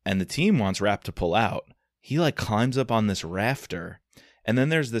 and the team wants Rapp to pull out. He like climbs up on this rafter, and then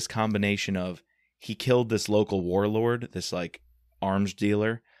there's this combination of he killed this local warlord, this like arms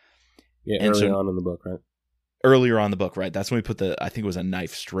dealer. Yeah, early on in the book, right? Earlier on in the book, right? That's when we put I think it was a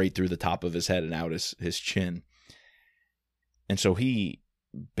knife straight through the top of his head and out his chin. And so he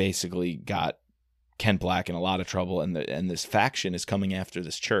basically got Kent Black in a lot of trouble, and this faction is coming after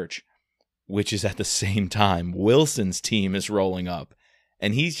this church, which is at the same time Wilson's team is rolling up,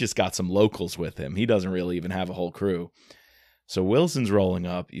 and he's just got some locals with him. He doesn't really even have a whole crew. So Wilson's rolling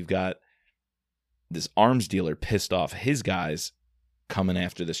up. You've got this arms dealer pissed off his guys coming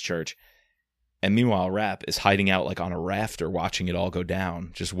after this church, and meanwhile Rapp is hiding out like on a rafter watching it all go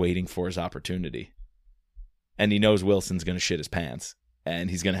down, just waiting for his opportunity. And he knows Wilson's going to shit his pants, and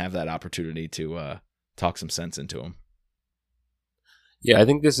he's going to have that opportunity to talk some sense into him. Yeah, I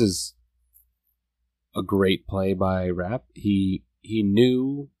think this is a great play by Rapp. He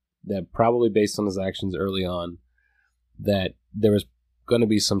knew that, probably based on his actions early on, that there was going to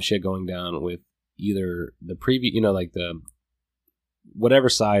be some shit going down with either the previous, like the whatever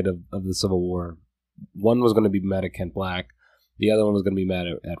side of the Civil War. One was going to be mad at Kent Black. The other one was going to be mad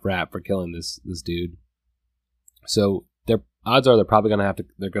at Rapp for killing this dude. So their odds are they're probably going to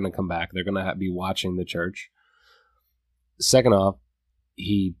they're going to come back. They're going to be watching the church. Second off,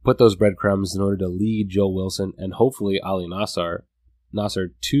 he put those breadcrumbs in order to lead Joel Wilson and hopefully Ali Nasser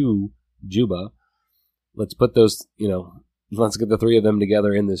to Juba. Let's put those, let's get the three of them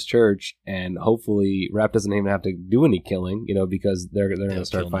together in this church, and hopefully Rapp doesn't even have to do any killing, because they're going to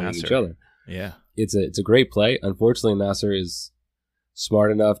start fighting each other. Yeah. It's a great play. Unfortunately, Nasser is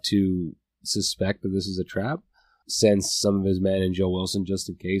smart enough to suspect that this is a trap, sends some of his men and Joe Wilson just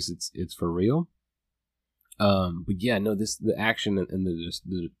in case it's for real. But yeah, no, the action and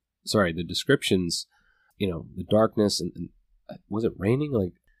the descriptions, the darkness and was it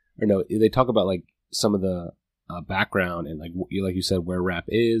raining? They talk about like some of the background and like you said where Rapp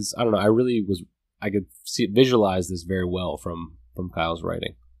is. I don't know. I could visualize this very well from Kyle's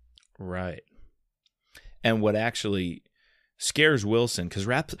writing. Right. And what actually scares Wilson, because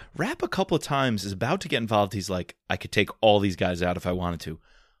Rapp a couple of times is about to get involved. He's like, I could take all these guys out if I wanted to,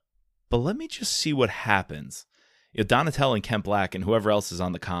 but let me just see what happens. Donatello and Kent Black and whoever else is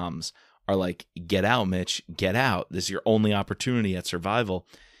on the comms are like, get out, Mitch, get out. This is your only opportunity at survival.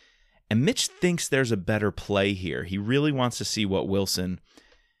 And Mitch thinks there's a better play here. He really wants to see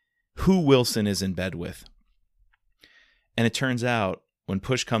who Wilson is in bed with. And it turns out, when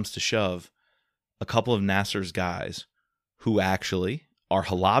push comes to shove, a couple of Nasser's guys, who actually are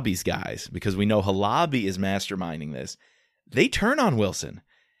Halabi's guys, because we know Halabi is masterminding this, they turn on Wilson.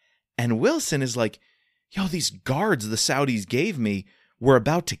 And Wilson is like, yo, these guards the Saudis gave me were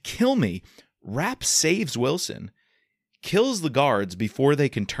about to kill me. Rapp saves Wilson, kills the guards before they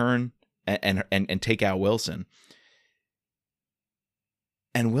can turn and take out Wilson.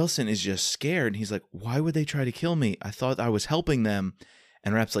 And Wilson is just scared. And he's like, why would they try to kill me? I thought I was helping them.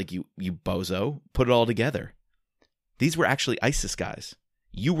 And Rapp's like, you bozo, put it all together. These were actually ISIS guys.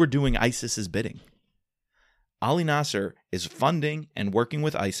 You were doing ISIS's bidding. Ali Nasser is funding and working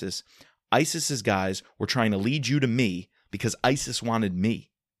with ISIS. ISIS's guys were trying to lead you to me because ISIS wanted me.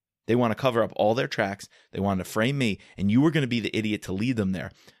 They want to cover up all their tracks. They wanted to frame me, and you were going to be the idiot to lead them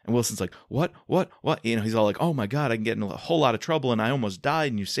there. And Wilson's like, what? He's all like, oh my God, I can get in a whole lot of trouble, and I almost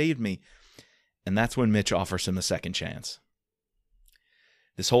died, and you saved me. And that's when Mitch offers him a second chance.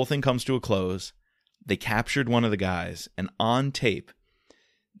 This whole thing comes to a close. They captured one of the guys, and on tape,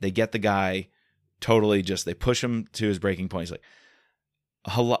 they get the guy totally they push him to his breaking point. He's like,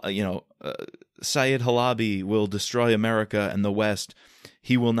 Syed Halabi will destroy America and the West.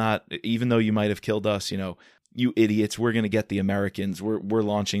 He will not, even though you might have killed us, you idiots, we're going to get the Americans. We're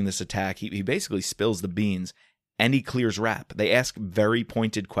launching this attack. He basically spills the beans, and he clears Rapp. They ask very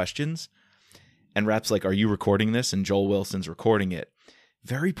pointed questions, and Rapp's like, are you recording this? And Joel Wilson's recording it.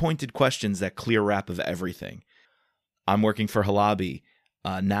 Very pointed questions that clear Rapp of everything. I'm working for Halabi.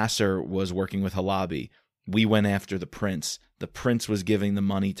 Nasser was working with Halabi. We went after the prince. The prince was giving the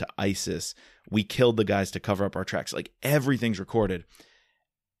money to ISIS. We killed the guys to cover up our tracks. Like, everything's recorded.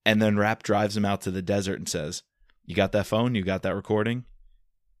 And then Rapp drives him out to the desert and says, you got that phone? You got that recording?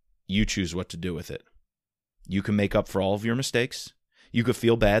 You choose what to do with it. You can make up for all of your mistakes. You could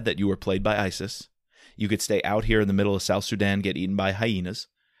feel bad that you were played by ISIS. You could stay out here in the middle of South Sudan, get eaten by hyenas.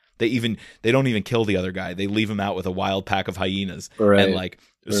 They don't even kill the other guy. They leave him out with a wild pack of hyenas, Right. and like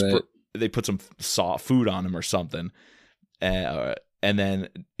Right. they put some food on him or something. And then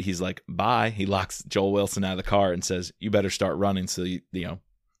he's like, bye. He locks Joel Wilson out of the car and says, you better start running. So,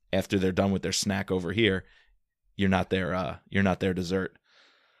 after they're done with their snack over here, you're not their dessert.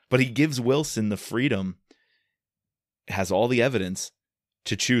 But he gives Wilson the freedom, has all the evidence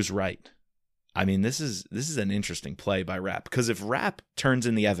to choose right. I mean, this is an interesting play by Rapp, because if Rapp turns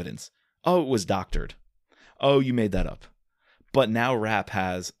in the evidence, oh, it was doctored. Oh, you made that up. But now Rapp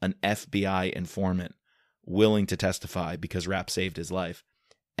has an FBI informant willing to testify because Rapp saved his life,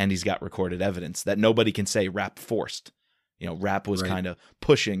 and he's got recorded evidence that nobody can say Rapp forced. Rapp was kind of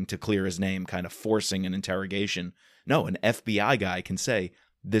pushing to clear his name, kind of forcing an interrogation. No, an FBI guy can say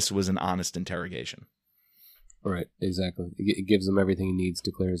this was an honest interrogation. Right, exactly. It gives him everything he needs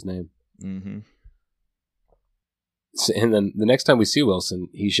to clear his name. Mm-hmm. So, and then the next time we see Wilson,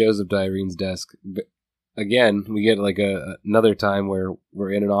 he shows up to Irene's desk. Again, we get like another time where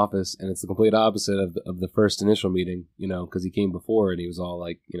we're in an office, and it's the complete opposite of the first initial meeting, because he came before and he was all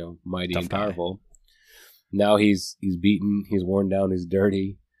like, mighty Tough and guy. powerful. Now he's beaten, he's worn down, he's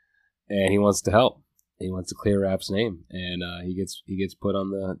dirty, and he wants to help. He wants to clear Rapp's name, and he gets put on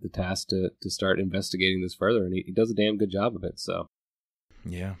the task to start investigating this further, and he does a damn good job of it. So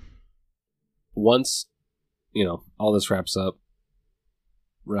yeah, once all this wraps up,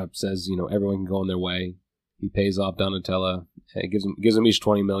 Rapp says everyone can go on their way. He pays off Donatella. It gives them each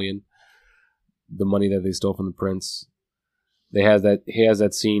 $20 million, the money that they stole from the prince. He has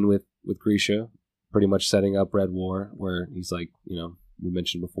that scene with Grisha, pretty much setting up Red War, where he's like, we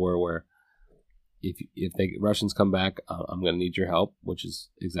mentioned before, where if the Russians come back, I'm going to need your help, which is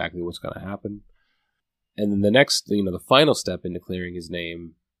exactly what's going to happen. And then the next, the final step into clearing his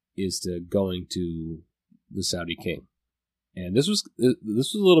name is to going to the Saudi king. And this was a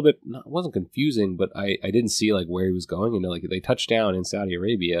little bit, it wasn't confusing, but I didn't see like where he was going. Like they touched down in Saudi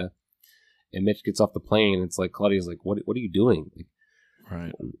Arabia, and Mitch gets off the plane, and it's like Claudia's like, what are you doing? Like,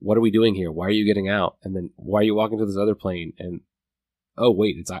 right. What are we doing here? Why are you getting out? And then why are you walking to this other plane? And oh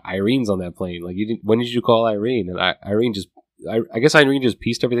wait, it's Irene's on that plane. Like when did you call Irene? And I guess Irene just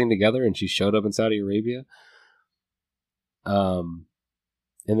pieced everything together, and she showed up in Saudi Arabia. And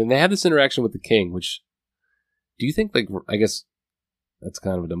then they had this interaction with the king, which. Do you think, I guess that's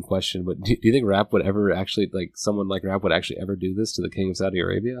kind of a dumb question, but do you think Rapp would ever actually, someone like Rapp would actually ever do this to the king of Saudi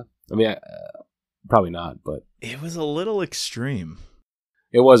Arabia? I mean, probably not, but. It was a little extreme.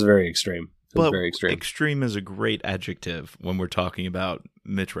 It was very extreme. But very extreme. Extreme is a great adjective when we're talking about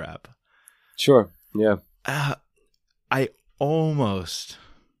Mitch Rapp. Sure, yeah. I almost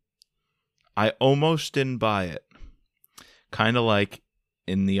didn't buy it. Kind of like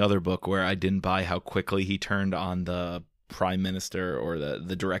in the other book where I didn't buy how quickly he turned on the prime minister or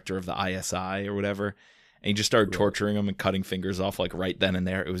the director of the ISI or whatever, and he just started torturing him and cutting fingers off right then and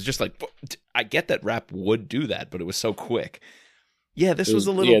there. It was just like, I get that Rapp would do that, but it was so quick. Yeah, this was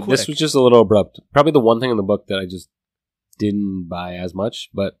a little quick. This was just a little abrupt. Probably the one thing in the book that I just didn't buy as much,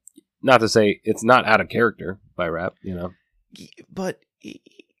 but not to say it's not out of character by Rapp, But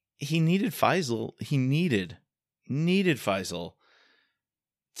he needed Faisal. He needed Faisal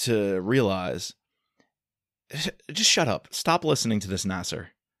to realize, just shut up. Stop listening to this Nasser.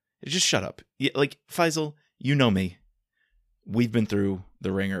 Just shut up. Faisal, you know me. We've been through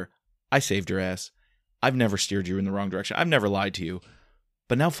the ringer. I saved your ass. I've never steered you in the wrong direction. I've never lied to you.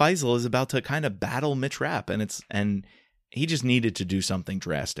 But now Faisal is about to kind of battle Mitch Rapp, and he just needed to do something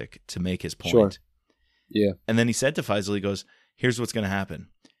drastic to make his point. Sure. Yeah. And then he said to Faisal, he goes, here's what's going to happen.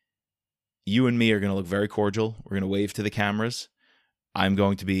 You and me are going to look very cordial. We're going to wave to the cameras. I'm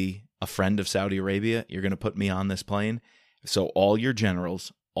going to be a friend of Saudi Arabia. You're going to put me on this plane. So all your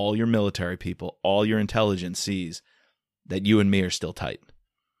generals, all your military people, all your intelligence sees that you and me are still tight.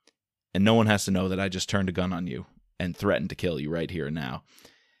 And no one has to know that I just turned a gun on you and threatened to kill you right here and now.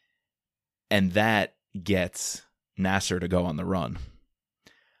 And that gets Nasser to go on the run.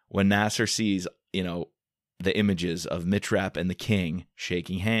 When Nasser sees, the images of Mitch Rapp and the king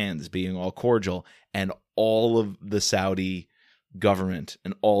shaking hands, being all cordial, and all of the Saudi government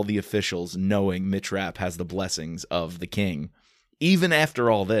and all the officials knowing Mitch Rapp has the blessings of the king, even after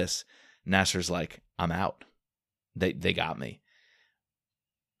all this, Nasser's like, I'm out. They got me.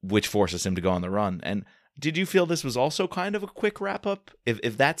 Which forces him to go on the run. And did you feel this was also kind of a quick wrap up?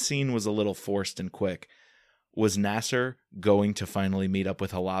 If that scene was a little forced and quick, was Nasser going to finally meet up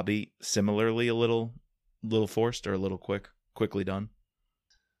with Halabi similarly a little forced or a little quickly done?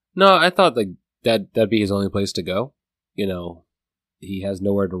 No, I thought that'd be his only place to go. He has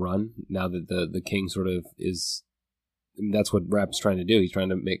nowhere to run now that the king sort of is And that's what Rapp's trying to do. He's trying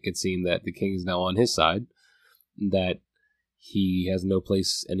to make it seem that the king is now on his side, that he has no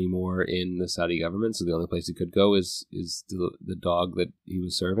place anymore in the Saudi government. So the only place he could go is the dog that he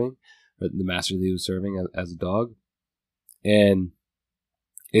was serving, or the master that he was serving as a dog. And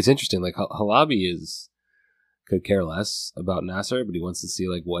it's interesting. Like Halabi could care less about Nasser, but he wants to see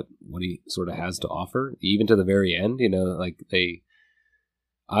like what he sort of has to offer, even to the very end. You know, like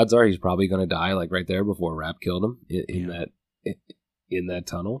odds are he's probably going to die like right there before Rapp killed him in that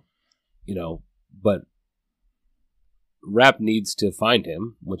tunnel. You know, but Rapp needs to find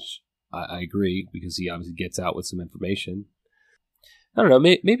him, which I agree, because he obviously gets out with some information. I don't know,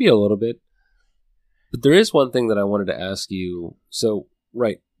 maybe a little bit. But there is one thing that I wanted to ask you. So,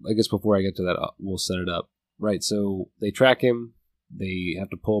 right, I guess before I get to that, we'll set it up. Right, so they track him. They have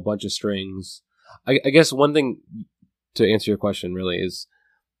to pull a bunch of strings. I guess one thing to answer your question really is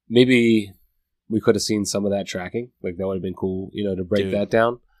maybe we could have seen some of that tracking. Like, that would have been cool, you know, to break that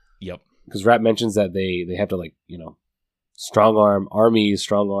down. Yep. Because Rapp mentions that they have to, like, you know, strong arm armies,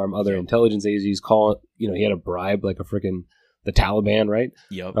 strong arm other intelligence agencies. Call, you know, he had to bribe like the Taliban, right?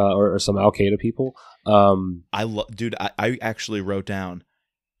 Yep. Or some Al Qaeda people. I actually wrote down,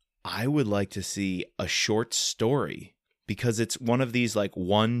 I would like to see a short story, because it's one of these like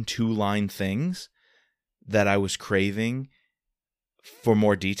 1-2 line things that I was craving for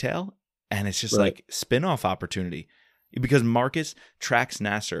more detail, and it's just like spin-off opportunity. Because Marcus tracks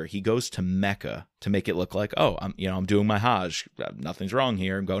Nasser. He goes to Mecca to make it look like, oh, I'm doing my Hajj. Nothing's wrong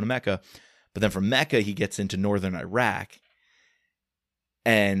here. I'm going to Mecca. But then from Mecca, he gets into northern Iraq.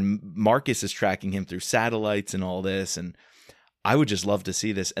 And Marcus is tracking him through satellites and all this. And I would just love to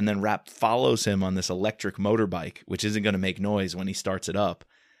see this. And then Rapp follows him on this electric motorbike, which isn't going to make noise when he starts it up,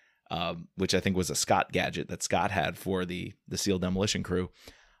 which I think was a Scott gadget that Scott had for the SEAL demolition crew.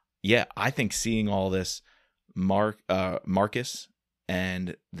 Yeah, I think seeing all this, Marcus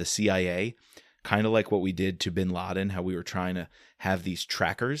and the CIA, kind of like what we did to bin Laden, how we were trying to have these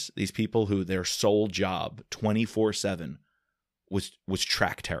trackers, these people who their sole job 24/7 was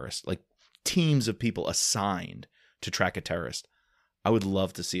track terrorists, like teams of people assigned to track a terrorist. I would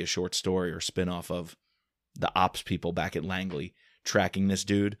love to see a short story or spinoff of the ops people back at Langley tracking this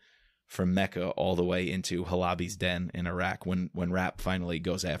dude from Mecca all the way into Halabi's den in Iraq when Rapp finally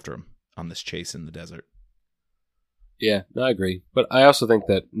goes after him on this chase in the desert. Yeah, no, I agree. But I also think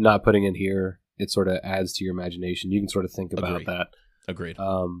that not putting it here, it sort of adds to your imagination. You can sort of think about that. Agreed.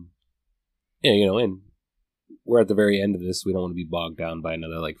 Yeah, you know, and we're at the very end of this. We don't want to be bogged down by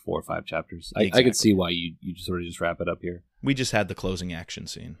another like 4 or 5 chapters. Exactly. I could see why you just sort of just wrap it up here. We just had the closing action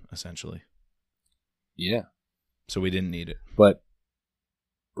scene, essentially. Yeah. So we didn't need it. But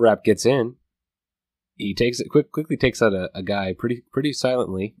Rapp gets in. He takes it quickly takes out a guy pretty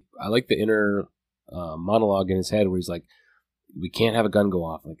silently. I like the inner monologue in his head where he's like, we can't have a gun go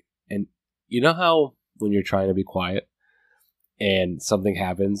off. Like, and you know how when you're trying to be quiet and something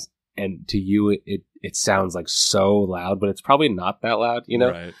happens and to you it sounds like so loud, but it's probably not that loud, you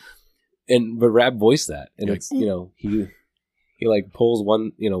know? Right. But Rapp voiced that. And You're it's, you know, he like pulls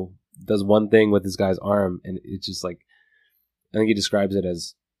one, you know, does one thing with this guy's arm, and it's just like, I think he describes it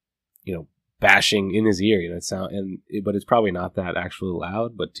as, you know, bashing in his ear, you know, but it's probably not that actually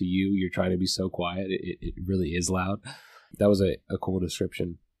loud, but to you, you're trying to be so quiet, it really is loud. That was a cool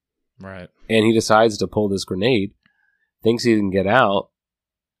description. Right. And he decides to pull this grenade, thinks he can get out,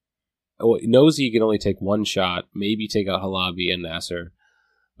 knows he can only take one shot, maybe take out Halabi and Nasser,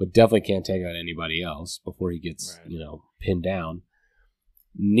 but definitely can't take out anybody else before he gets, you know, pinned down.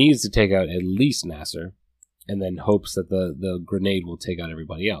 Needs to take out at least Nasser, and then hopes that the grenade will take out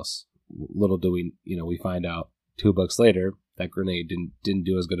everybody else. Little do we, you know, we find out 2 books later that grenade didn't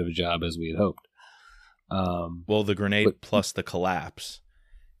do as good of a job as we had hoped. Well, the grenade plus the collapse,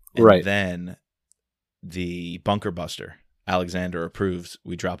 and then the bunker buster. Alexander approves.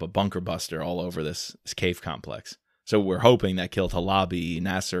 We drop a bunker buster all over this cave complex. So we're hoping that killed Halabi,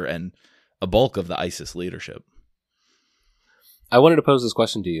 Nasser, and a bulk of the ISIS leadership. I wanted to pose this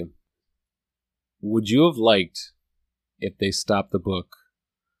question to you. Would you have liked if they stopped the book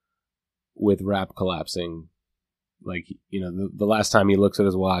with Rapp collapsing? Like, you know, the last time he looks at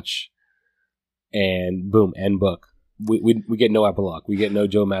his watch and boom, end book. We get no epilogue. We get no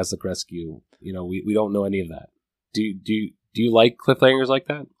Joe Maslick rescue. You know, we don't know any of that. Do you like cliffhangers like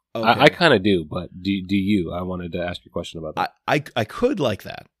that? Okay. I kind of do, but do you? I wanted to ask you a question about that. I could like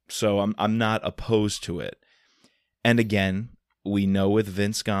that, so I'm not opposed to it. And again, we know with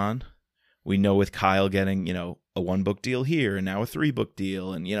Vince gone, we know with Kyle getting, you know, a 1-book deal here and now a 3-book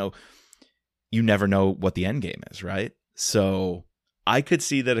deal, and you know, you never know what the end game is, right? So I could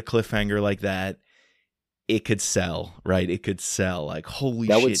see that a cliffhanger like that, it could sell, right? It could sell. Like, holy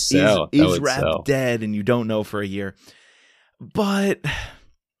That shit, would sell. That is would Rap sell. dead and you don't know for a year? But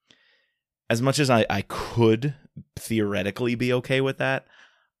as much as I could theoretically be okay with that,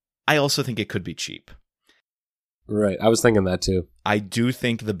 I also think it could be cheap. Right. I was thinking that too. I do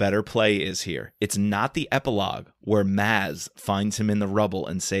think the better play is here. It's not the epilogue where Maz finds him in the rubble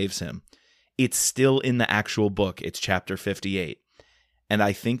and saves him. It's still in the actual book. It's chapter 58. And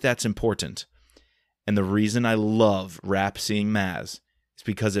I think that's important. And the reason I love Rap seeing Maz is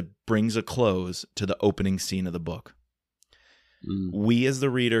because it brings a close to the opening scene of the book. We as the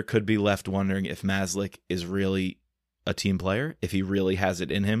reader could be left wondering if Mazlik is really a team player, if he really has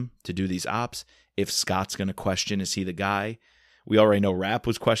it in him to do these ops, if Scott's going to question, is he the guy? We already know Rap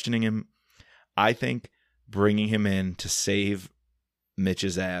was questioning him. I think bringing him in to save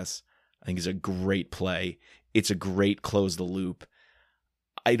Mitch's ass, I think is a great play. It's a great close the loop.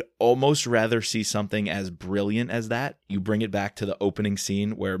 I'd almost rather see something as brilliant as that. You bring it back to the opening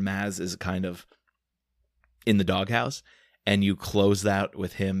scene where Maz is kind of in the doghouse, and you close that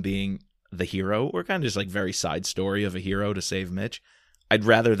with him being the hero, or kind of just like very side story of a hero to save Mitch. I'd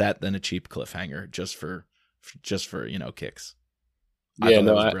rather that than a cheap cliffhanger just for kicks. Yeah,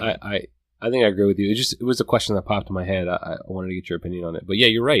 no, I think I agree with you. It was a question that popped in my head. I wanted to get your opinion on it. But yeah,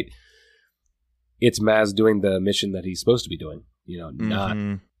 you're right. It's Maz doing the mission that he's supposed to be doing.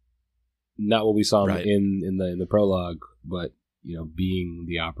 Not what we saw Right. in the prologue, but being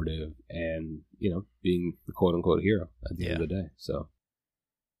the operative and being the quote unquote hero at the end of the day. So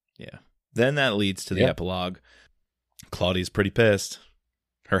yeah. Then that leads to the epilogue. Claudia's pretty pissed.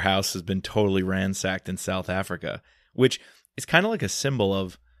 Her house has been totally ransacked in South Africa, which is kind of like a symbol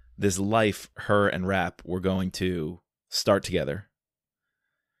of this life her and Rap were going to start together.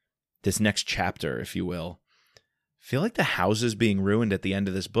 This next chapter, if you will. I feel like the houses being ruined at the end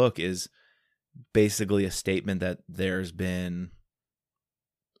of this book is basically a statement that there's been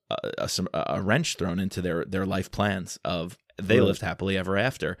a wrench thrown into their life plans of they lived happily ever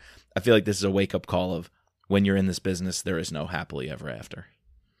after. I feel like this is a wake-up call of when you're in this business, there is no happily ever after.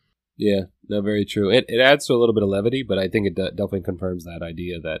 Yeah, no, very true. It adds to a little bit of levity, but I think it definitely confirms that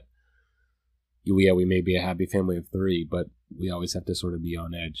idea that we may be a happy family of three, but we always have to sort of be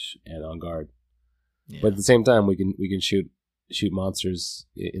on edge and on guard. Yeah. But at the same time, we can shoot monsters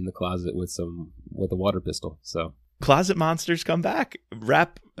in the closet with a water pistol. So closet monsters come back.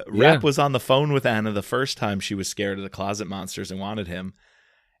 Rap was on the phone with Anna the first time she was scared of the closet monsters and wanted him,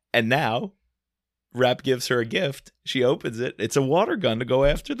 and now Rap gives her a gift. She opens it. It's a water gun to go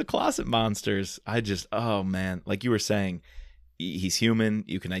after the closet monsters. Oh man, like you were saying, he's human.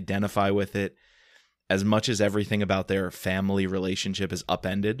 You can identify with it. As much as everything about their family relationship is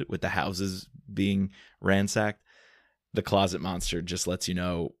upended with the houses being ransacked, the closet monster just lets you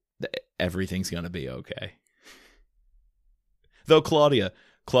know that everything's going to be okay. Though Claudia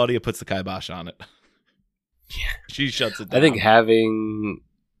puts the kibosh on it. Yeah. She shuts it down. I think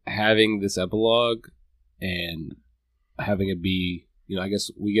having this epilogue and having it be, I guess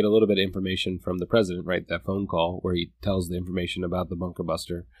we get a little bit of information from the president, right? That phone call where he tells the information about the bunker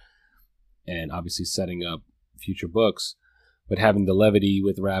buster and obviously setting up future books, but having the levity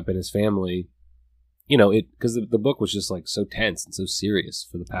with Rap and his family, because the book was just like so tense and so serious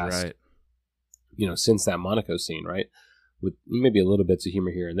for the past, right. Since that Monaco scene, right? With maybe a little bits of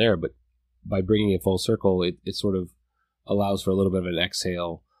humor here and there, but by bringing it full circle, it sort of allows for a little bit of an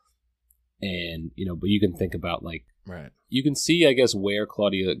exhale. And, but you can think about right. You can see, I guess, where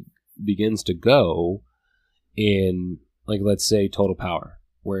Claudia begins to go in, let's say, Total Power,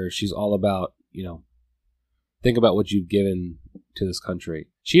 where she's all about, think about what you've given to this country.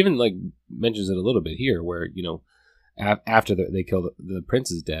 She even mentions it a little bit here where, after they kill the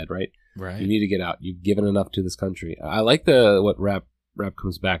prince is dead, right? Right. You need to get out. You've given enough to this country. I like what Rap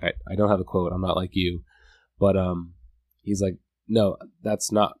comes back. I don't have a quote. I'm not like you, but he's like, no,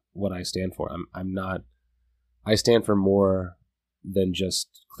 that's not what I stand for. I'm not. I stand for more than just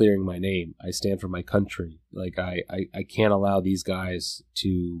clearing my name. I stand for my country. I can't allow these guys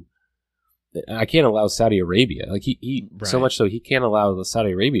to. I can't allow Saudi Arabia. He right. So much so he can't allow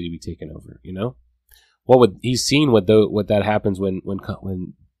Saudi Arabia to be taken over. He's seen what that happens when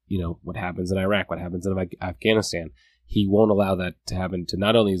what happens in Iraq, what happens in Afghanistan. He won't allow that to happen to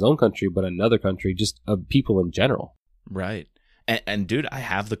not only his own country but another country, just of people in general. Right. And dude, I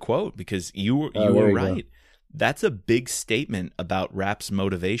have the quote because you were right. Go. That's a big statement about Rap's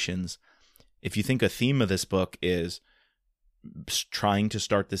motivations. If you think a theme of this book is trying to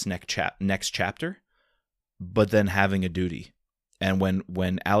start this next chapter, but then having a duty. And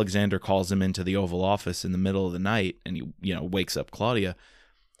when Alexander calls him into the Oval Office in the middle of the night and he wakes up Claudia,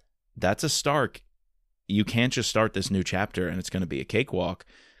 that's a Stark. you can't just start this new chapter and it's going to be a cakewalk.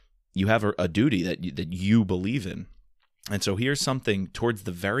 You have a duty that you believe in. And so here's something towards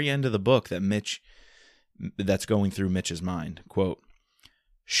the very end of the book that's going through Mitch's mind. Quote,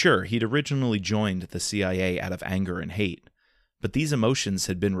 "Sure, he'd originally joined the CIA out of anger and hate, but these emotions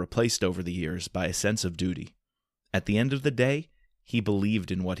had been replaced over the years by a sense of duty. At the end of the day, he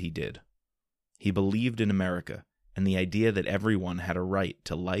believed in what he did. He believed in America and the idea that everyone had a right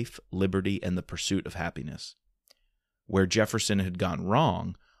to life, liberty, and the pursuit of happiness. Where Jefferson had gone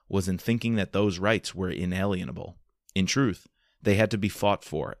wrong was in thinking that those rights were inalienable. In truth, they had to be fought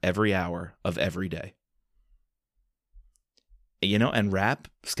for every hour of every day." You know, and Rapp,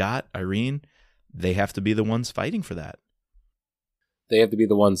 Scott, Irene, they have to be the ones fighting for that. They have to be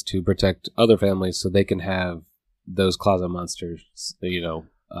the ones to protect other families so they can have those closet monsters,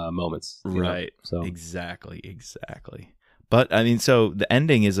 moments. Right. So Exactly. But, I mean, so the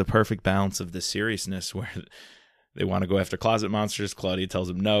ending is a perfect balance of the seriousness where they want to go after closet monsters. Claudia tells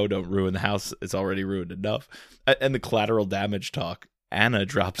them, no, don't ruin the house. It's already ruined enough. And the collateral damage talk. Anna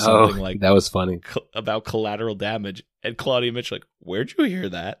drops something like that was funny about collateral damage, and Claudia and Mitch like, where'd you hear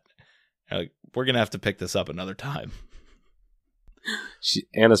that? And like, we're gonna have to pick this up another time.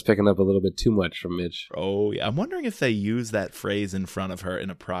 Anna's picking up a little bit too much from Mitch. Oh yeah, I'm wondering if they used that phrase in front of her in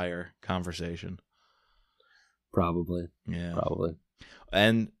a prior conversation. Probably. Yeah, probably.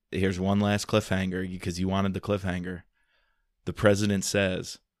 And here's one last cliffhanger because you wanted the cliffhanger. The president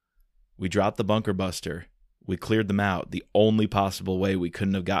says, "We dropped the bunker buster. We cleared them out. The only possible way we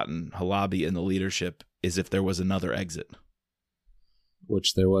couldn't have gotten Halabi in the leadership is if there was another exit."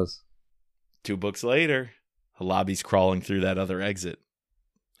 Which there was. 2 books later, Halabi's crawling through that other exit,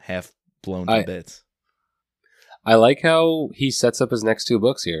 half blown to bits. I like how he sets up his next 2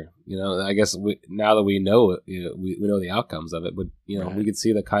 books here. I guess now that we know it, we know the outcomes of it, but Right. We could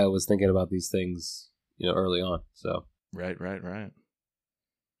see that Kyle was thinking about these things, early on. So Right.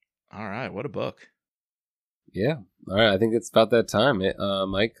 All right, what a book. yeah, all right. I think it's about that time.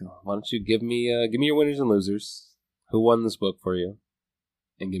 Mike, why don't you give me your winners and losers? Who won this book for you?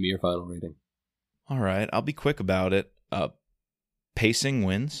 And give me your final rating. All right, I'll be quick about it. Pacing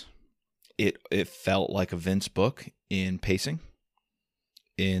wins. It felt like a Vince book in pacing,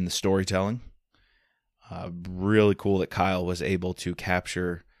 in the storytelling. Really cool that Kyle was able to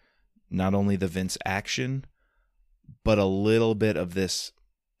capture not only the Vince action, but a little bit of this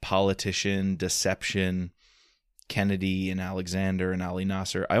politician deception, Kennedy and Alexander and Ali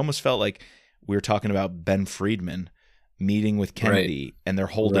Nasser. I almost felt like we were talking about Ben Friedman meeting with Kennedy, right, and they're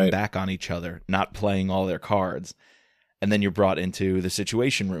holding back on each other, not playing all their cards. And then you're brought into the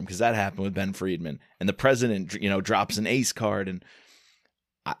Situation Room because that happened with Ben Friedman, and the president, drops an ace card, and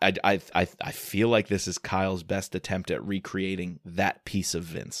I feel like this is Kyle's best attempt at recreating that piece of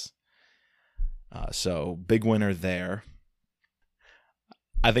Vince. So big winner there.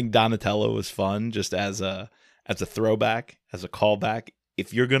 I think Donatello was fun, just as a throwback, as a callback.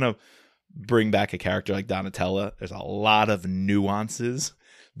 If you're gonna bring back a character like Donatella, there's a lot of nuances.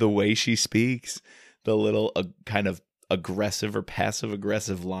 The way she speaks, the little kind of aggressive or passive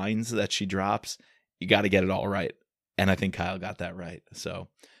aggressive lines that she drops, you got to get it all right. And I think Kyle got that right. So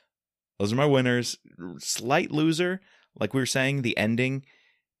those are my winners. Slight loser, like we were saying, the ending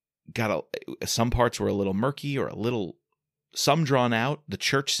some parts were a little murky or some drawn out. The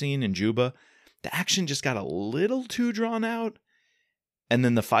church scene in Juba, the action just got a little too drawn out. And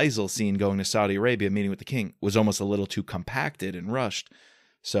then the Faisal scene going to Saudi Arabia, meeting with the king, was almost a little too compacted and rushed.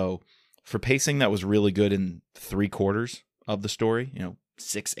 So for pacing, that was really good in 3/4 of the story,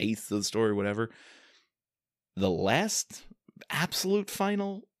 6/8 of the story, whatever. The last absolute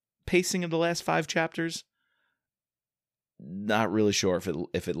final pacing of the last 5 chapters, not really sure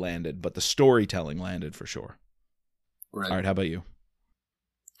if it landed, but the storytelling landed for sure. Right. All right, how about you?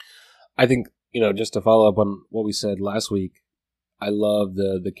 I think, just to follow up on what we said last week, I love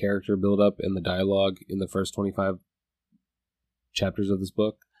the character build-up and the dialogue in the first 25 chapters of this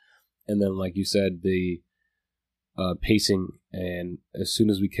book. And then, like you said, the pacing, and as soon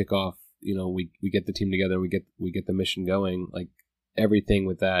as we kick off, we get the team together, we get the mission going, like everything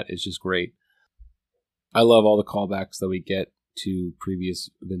with that is just great. I love all the callbacks that we get to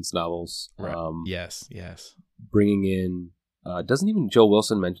previous Vince novels. Right. Yes. Bringing in, doesn't even Joel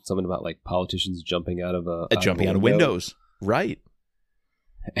Wilson mention something about like politicians jumping out of jumping out of windows? Right.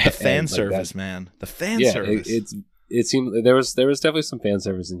 The fan service, man. The fan service. It seemed there was definitely some fan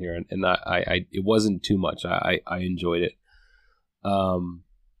service in here, and I it wasn't too much. I enjoyed it.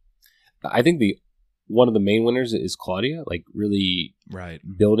 I think one of the main winners is Claudia, like really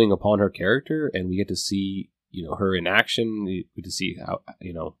building upon her character, and we get to see her in action. We get to see how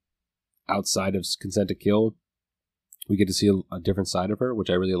outside of Consent to Kill. We get to see a different side of her, which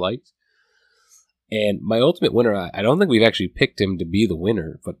I really liked. And my ultimate winner, I don't think we've actually picked him to be the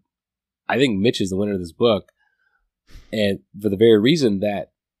winner, but I think Mitch is the winner of this book. And for the very reason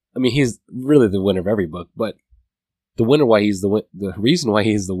that, I mean, he's really the winner of every book, but the reason why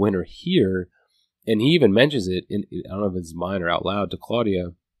he's the winner here, and he even mentions it I don't know if it's mine or out loud to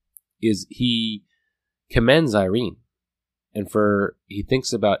Claudia, is he commends Irene. And he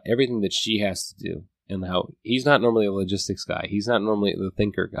thinks about everything that she has to do and how he's not normally a logistics guy. He's not normally the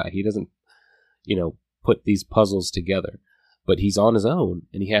thinker guy. He doesn't, put these puzzles together, but he's on his own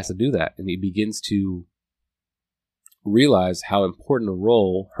and he has to do that. And he begins to realize how important a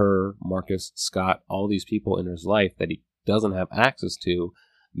role her, Marcus, Scott, all these people in his life that he doesn't have access to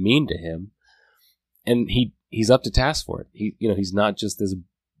mean to him. And he's up to task for it. He's not just this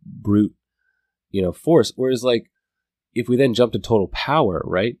brute, force. Whereas if we then jump to Total Power,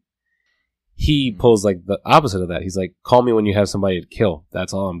 right? He pulls the opposite of that. He's like, call me when you have somebody to kill.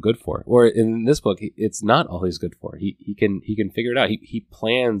 That's all I'm good for. Or in this book, it's not all he's good for. He can figure it out. He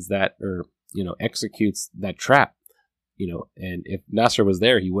plans that, or executes that trap. And if Nasser was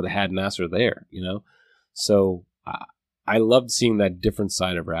there, he would have had Nasser there. So I loved seeing that different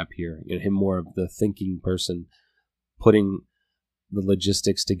side of Rapp here. Him more of the thinking person, putting the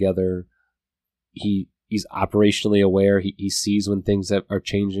logistics together. He's operationally aware. He sees when things are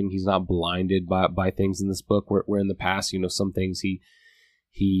changing. He's not blinded by things in this book. Where in the past, some things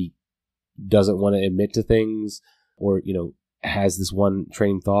he doesn't want to admit to things, or has this one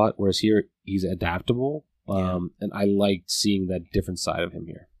train thought. Whereas here, he's adaptable. Yeah. And I liked seeing that different side of him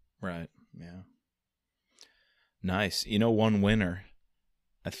here. Right. Yeah. Nice. One winner,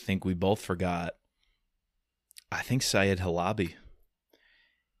 I think we both forgot. I think Sayed Halabi.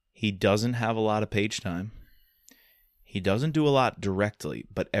 He doesn't have a lot of page time. He doesn't do a lot directly,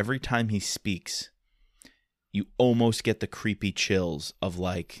 but every time he speaks, you almost get the creepy chills of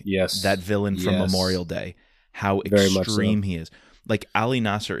that villain from Memorial Day. How Very extreme so. He is. Ali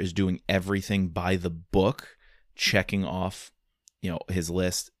Nasser is doing everything by the book, checking off, his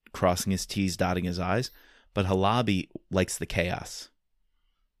list, crossing his T's, dotting his I's. But Halabi likes the chaos.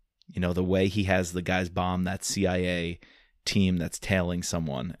 The way he has the guys bomb that CIA team that's tailing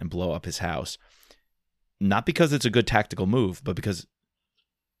someone and blow up his house. Not because it's a good tactical move, but because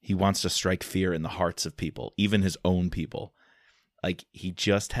he wants to strike fear in the hearts of people, even his own people. He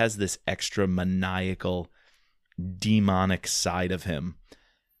just has this extra maniacal, demonic side of him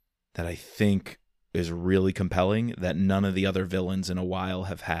that I think is really compelling, that none of the other villains in a while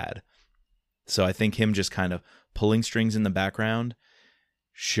have had. So I think him just kind of pulling strings in the background,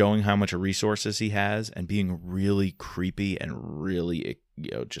 showing how much resources he has, and being really creepy and really,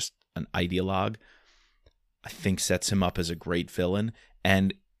 just an ideologue, I think sets him up as a great villain.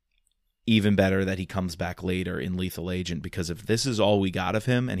 And even better that he comes back later in Lethal Agent, because if this is all we got of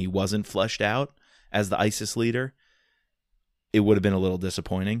him and he wasn't fleshed out as the ISIS leader, it would have been a little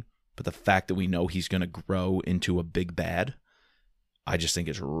disappointing. But the fact that we know he's going to grow into a big bad, I just think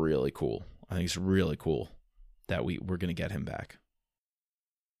it's really cool. I think it's really cool that we're going to get him back.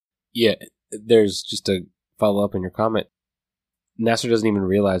 Yeah, there's just to follow up on your comment. Nasser doesn't even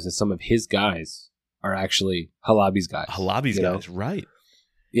realize that some of his guys are actually Halabi's guys. Halabi's guys, right.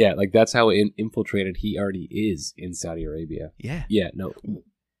 Yeah, that's how infiltrated he already is in Saudi Arabia. Yeah. Yeah, no.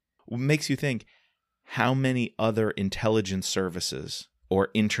 What makes you think, how many other intelligence services or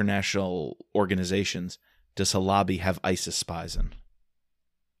international organizations does Halabi have ISIS spies in?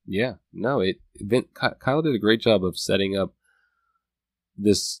 Yeah, no, Kyle did a great job of setting up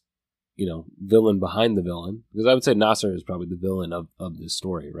this, villain behind the villain, because I would say Nasser is probably the villain of this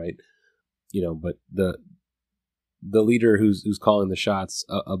story, right? But the leader who's calling the shots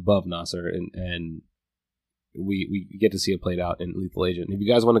above Nasser, and we get to see it played out in Lethal Agent. If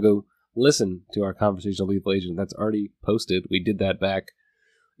you guys want to go listen to our conversation on Lethal Agent, that's already posted. We did that back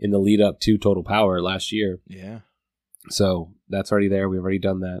in the lead up to Total Power last year. Yeah. So that's already there. We've already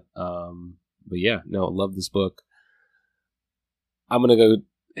done that. But yeah, no, love this book. I'm going to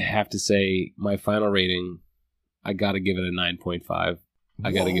have to say my final rating, I got to give it a 9.5.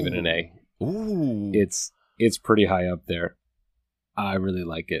 I got to give it an A. Ooh. It's pretty high up there. I really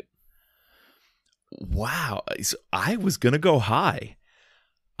like it. Wow. So I was going to go high.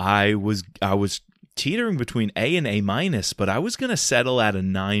 I was teetering between A and A minus, but I was going to settle at a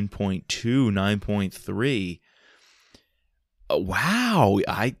 9.2, 9.3. Wow.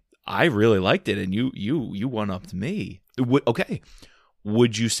 I really liked it, and you one-upped me. Okay.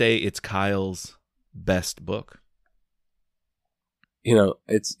 Would you say it's Kyle's best book?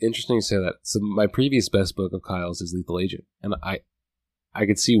 It's interesting to say that. So my previous best book of Kyle's is Lethal Agent, and I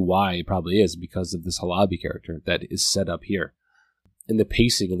could see why it probably is, because of this Halabi character that is set up here. And the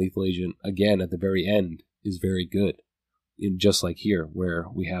pacing in Lethal Agent, again, at the very end, is very good. Just like here, where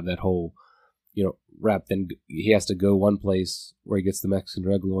we have that whole, rap. Then he has to go one place where he gets the Mexican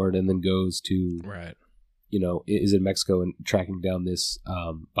drug lord, and then goes to, right. Is in Mexico and tracking down this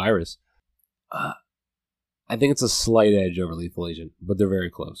virus. I think it's a slight edge over Lethal Agent, but they're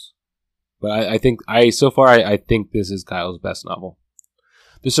very close. But I think I think this is Kyle's best novel.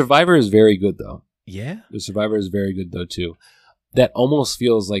 The Survivor is very good, though. Yeah? The Survivor is very good, though, too. That almost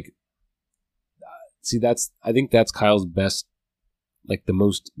feels like... I think that's Kyle's best, like, the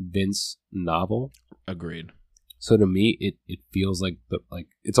most Vince novel. Agreed. So to me, it feels like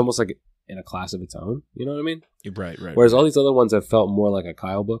it's almost like in a class of its own. You know what I mean? Right. Whereas all these other ones have felt more like a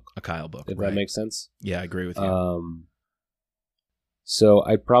Kyle book. A Kyle book, if right. that makes sense. Yeah, I agree with you. So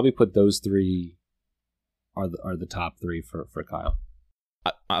I'd probably put those three are the top three for Kyle.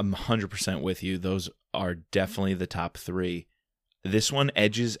 I'm 100% with you. Those are definitely the top three. This one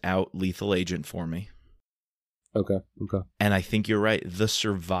edges out Lethal Agent for me. Okay. And I think you're right. The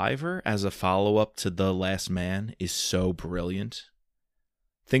Survivor as a follow-up to The Last Man is so brilliant.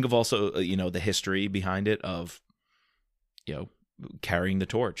 Think of also, the history behind it of, carrying the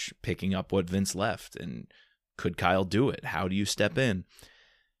torch, picking up what Vince left, and could Kyle do it? How do you step in?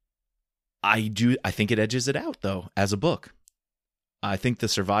 I think it edges it out, though, as a book. I think The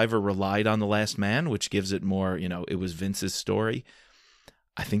Survivor relied on The Last Man, which gives it more, it was Vince's story.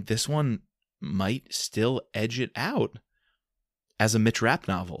 I think this one might still edge it out as a Mitch Rapp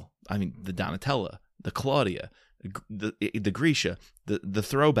novel. I mean, the Donatella, the Claudia, the Grisha, the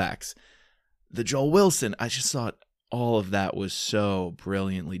throwbacks, the Joel Wilson. I just thought all of that was so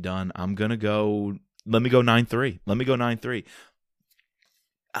brilliantly done. Let me go 9-3. Let me go 9-3.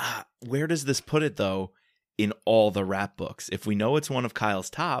 Where does this put it, though, in all the Rapp books? If we know it's one of Kyle's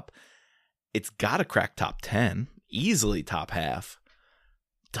top, it's got to crack top 10, easily top half.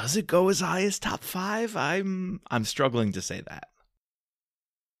 Does it go as high as top 5? I'm struggling to say that.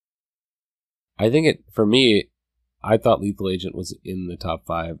 I think for me, I thought Lethal Agent was in the top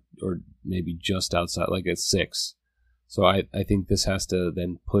 5, or maybe just outside, like at 6. So I think this has to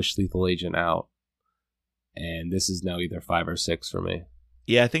then push Lethal Agent out. And this is now either 5 or 6 for me.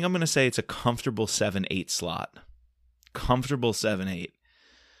 Yeah, I think I'm going to say it's a comfortable 7-8 slot. Comfortable 7-8.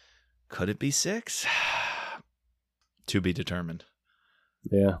 Could it be 6? To be determined.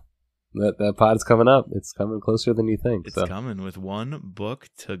 Yeah. That pod's coming up. It's coming closer than you think. It's coming with one book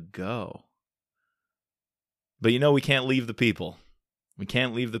to go. But we can't leave the people. We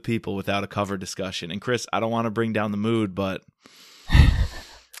can't leave the people without a cover discussion. And Chris, I don't want to bring down the mood, but...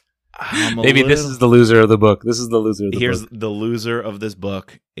 Maybe this is the loser of the book. This is the loser of the book. Here's the loser of this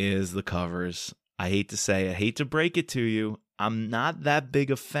book is the covers. I hate to break it to you. I'm not that big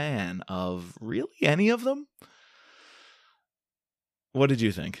a fan of really any of them. What did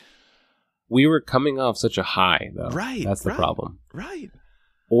you think? We were coming off such a high, though. Right. That's the problem. Right.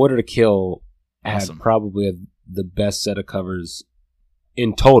 Order to Kill Awesome. had probably the best set of covers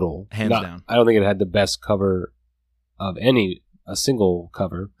in total. Hands down. I don't think it had the best cover of a single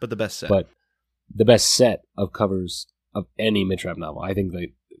cover. But the best set. But the best set of covers of any Mitch Rapp novel. I think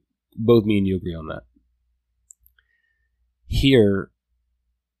both me and you agree on that. Here,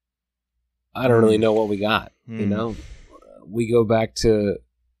 I don't really know what we got. We go back to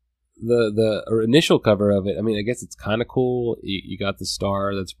the initial cover of it. I mean, I guess it's kind of cool. You got the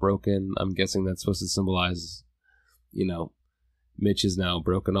star that's broken. I'm guessing that's supposed to symbolize, Mitch is now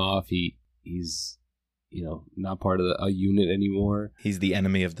broken off. He's not part of a unit anymore. He's the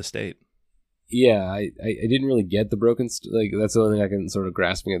enemy of the state. Yeah, I didn't really get the broken that's the only thing I can sort of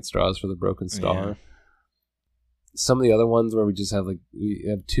grasping at straws for the broken star. Yeah. Some of the other ones where we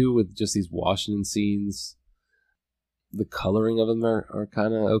have 2 with just these Washington scenes. The coloring of them are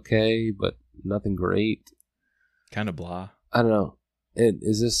kind of okay, but nothing great. Kind of blah. I don't know.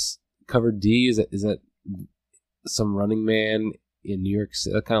 Is this cover D? Is that some running man in New York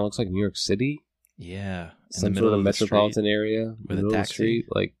City? That kind of looks like New York City. Yeah, some sort of metropolitan area with a taxi. Street.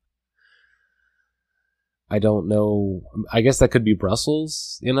 Like, I don't know. I guess that could be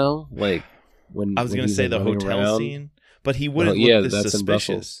Brussels. Like when I was going to say the hotel around. Scene, but he wouldn't look this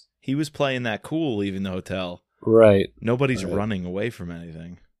suspicious. He was playing that cool, leaving the hotel. Right. Nobody's running away from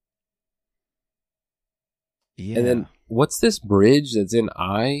anything. Yeah. And then what's this bridge that's in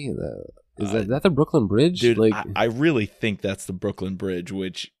I? Is that the Brooklyn Bridge? Dude, I really think that's the Brooklyn Bridge,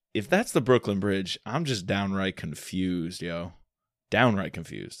 which, if that's the Brooklyn Bridge, I'm just downright confused, yo. Downright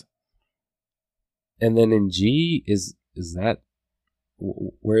confused. And then in G, is that...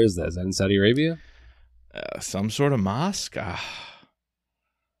 Where is that? Is that in Saudi Arabia? Some sort of mosque?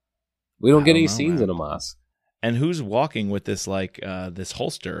 We don't get any know, scenes man. in a mosque. And who's walking with this this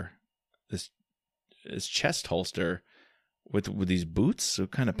holster, this chest holster with these boots?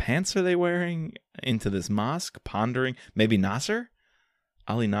 What kind of pants are they wearing into this mosque? Pondering, maybe Nasser,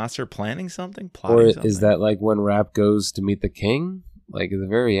 Ali Nasser, planning something, plotting Or something. is that like when Rap goes to meet the king, like at the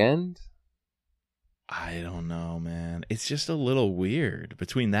very end? I don't know, man. It's just a little weird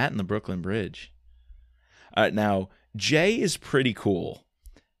between that and the Brooklyn Bridge. Now, Jay is pretty cool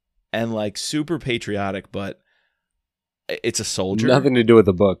and like super patriotic, but it's a soldier. Nothing to do with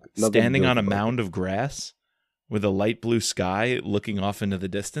the book. Standing on a mound of grass with a light blue sky looking off into the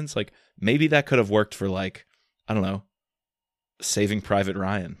distance. Like maybe that could have worked for like, I don't know, Saving Private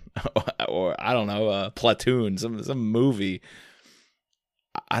Ryan or I don't know, Platoon, some movie.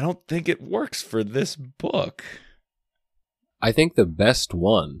 I don't think it works for this book. I think the best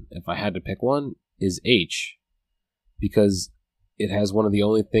one, if I had to pick one, is H, because it has one of the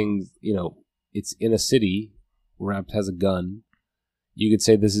only things, it's in a city. Rap has a gun. You could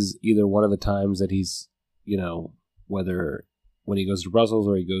say this is either one of the times that he's, whether when he goes to Brussels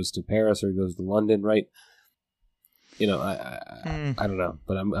or he goes to Paris or he goes to London, right? I don't know,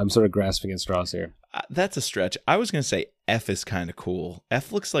 but I'm sort of grasping at straws here. That's a stretch. I was going to say F is kind of cool.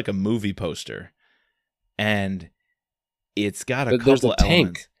 F looks like a movie poster, and it's got a couple of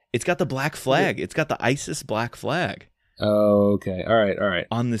elements. It's got the black flag. It's got the ISIS black flag. Oh, okay. All right.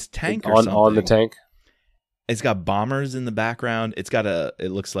 On this tank or on, something. On the tank? It's got bombers in the background. It's got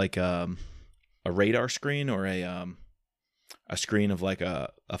it looks like a radar screen or a screen of like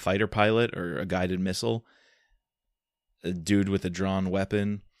a fighter pilot or a guided missile. A dude with a drawn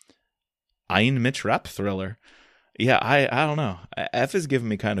weapon. Ein Mitch Rap thriller. Yeah, I don't know. F is giving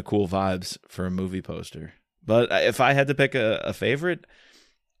me kind of cool vibes for a movie poster. But if I had to pick a favorite,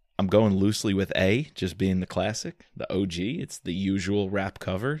 I'm going loosely with A, just being the classic, the OG. It's the usual Rap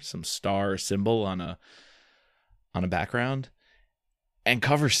cover, some star symbol on a background. And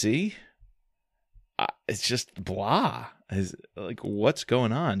cover C, it's just blah. Is like, what's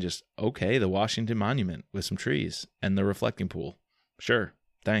going on? Just, okay, the Washington Monument with some trees and the reflecting pool. Sure,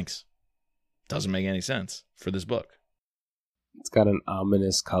 thanks. Doesn't make any sense for this book. It's got an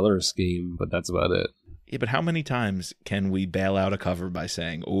ominous color scheme, but that's about it. Yeah, but how many times can we bail out a cover by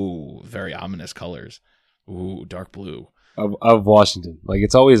saying, ooh, very ominous colors. Ooh, dark blue. Of Washington. Like,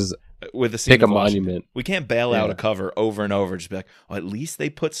 it's always with a scene pick a of Washington. monument. We can't bail out a cover over and over. Just be like, oh, at least they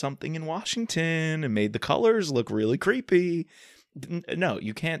put something in Washington and made the colors look really creepy. No,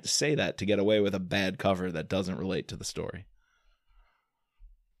 you can't say that to get away with a bad cover that doesn't relate to the story.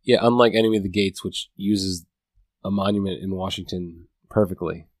 Yeah, unlike Enemy of the Gates, which uses a monument in Washington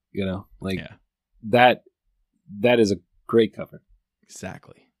perfectly, that is a great cover.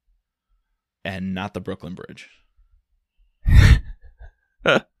 Exactly. And not the Brooklyn Bridge.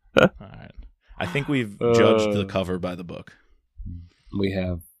 All right. I think we've judged the cover by the book. We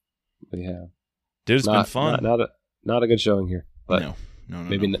have. Dude, it's been fun. Not a good showing here. But no.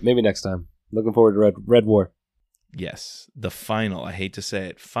 Maybe next time. Looking forward to Red War. Yes, the final, I hate to say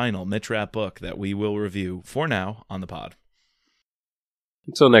it, final Mitch Rapp book that we will review for now on the pod.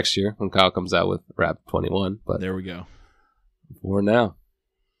 Until next year when Kyle comes out with Rap 21. But there we go. For now.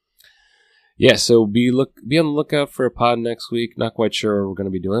 Yeah, so be on the lookout for a pod next week. Not quite sure what we're going to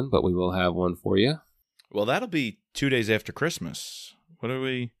be doing, but we will have one for you. Well, that'll be 2 days after Christmas. What are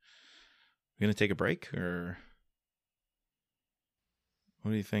we going to take a break or...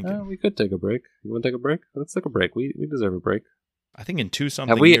 What are you thinking? We could take a break. You want to take a break? Let's take a break. We deserve a break. I think in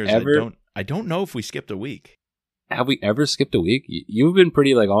 2-something years, I don't know if we skipped a week. Have we ever skipped a week? You've been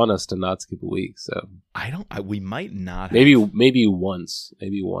pretty honest to not skip a week, so we might not. Maybe once.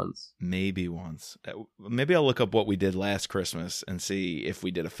 Maybe once. Maybe I'll look up what we did last Christmas and see if we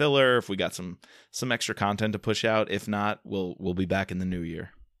did a filler, if we got some extra content to push out. If not, we'll be back in the new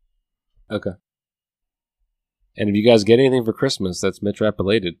year. Okay. And if you guys get anything for Christmas that's Mitch Rapp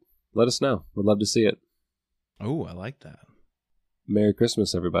related, let us know. We'd love to see it. Oh, I like that. Merry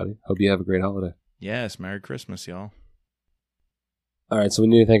Christmas, everybody. Hope you have a great holiday. Yes, Merry Christmas, y'all. All right, so we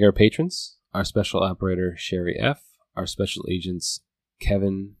need to thank our patrons, our special operator, Sherry F., our special agents,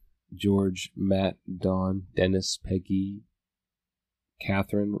 Kevin, George, Matt, Dawn, Dennis, Peggy,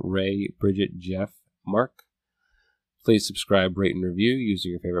 Catherine, Ray, Bridget, Jeff, Mark. Please subscribe, rate, and review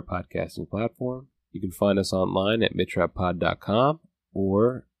using your favorite podcasting platform. You can find us online at mitchrappod.com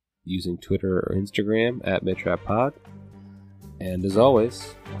or using Twitter or Instagram at mitchrappod. And as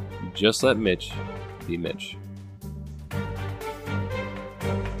always, just let Mitch be Mitch.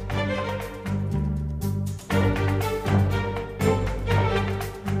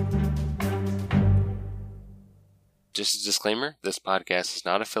 Just a disclaimer, this podcast is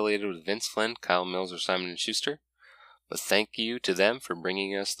not affiliated with Vince Flynn, Kyle Mills, or Simon & Schuster, but thank you to them for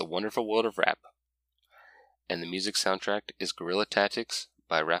bringing us the wonderful world of rap. And the music soundtrack is Guerrilla Tactics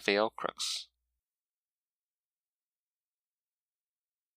by Raphael Crooks.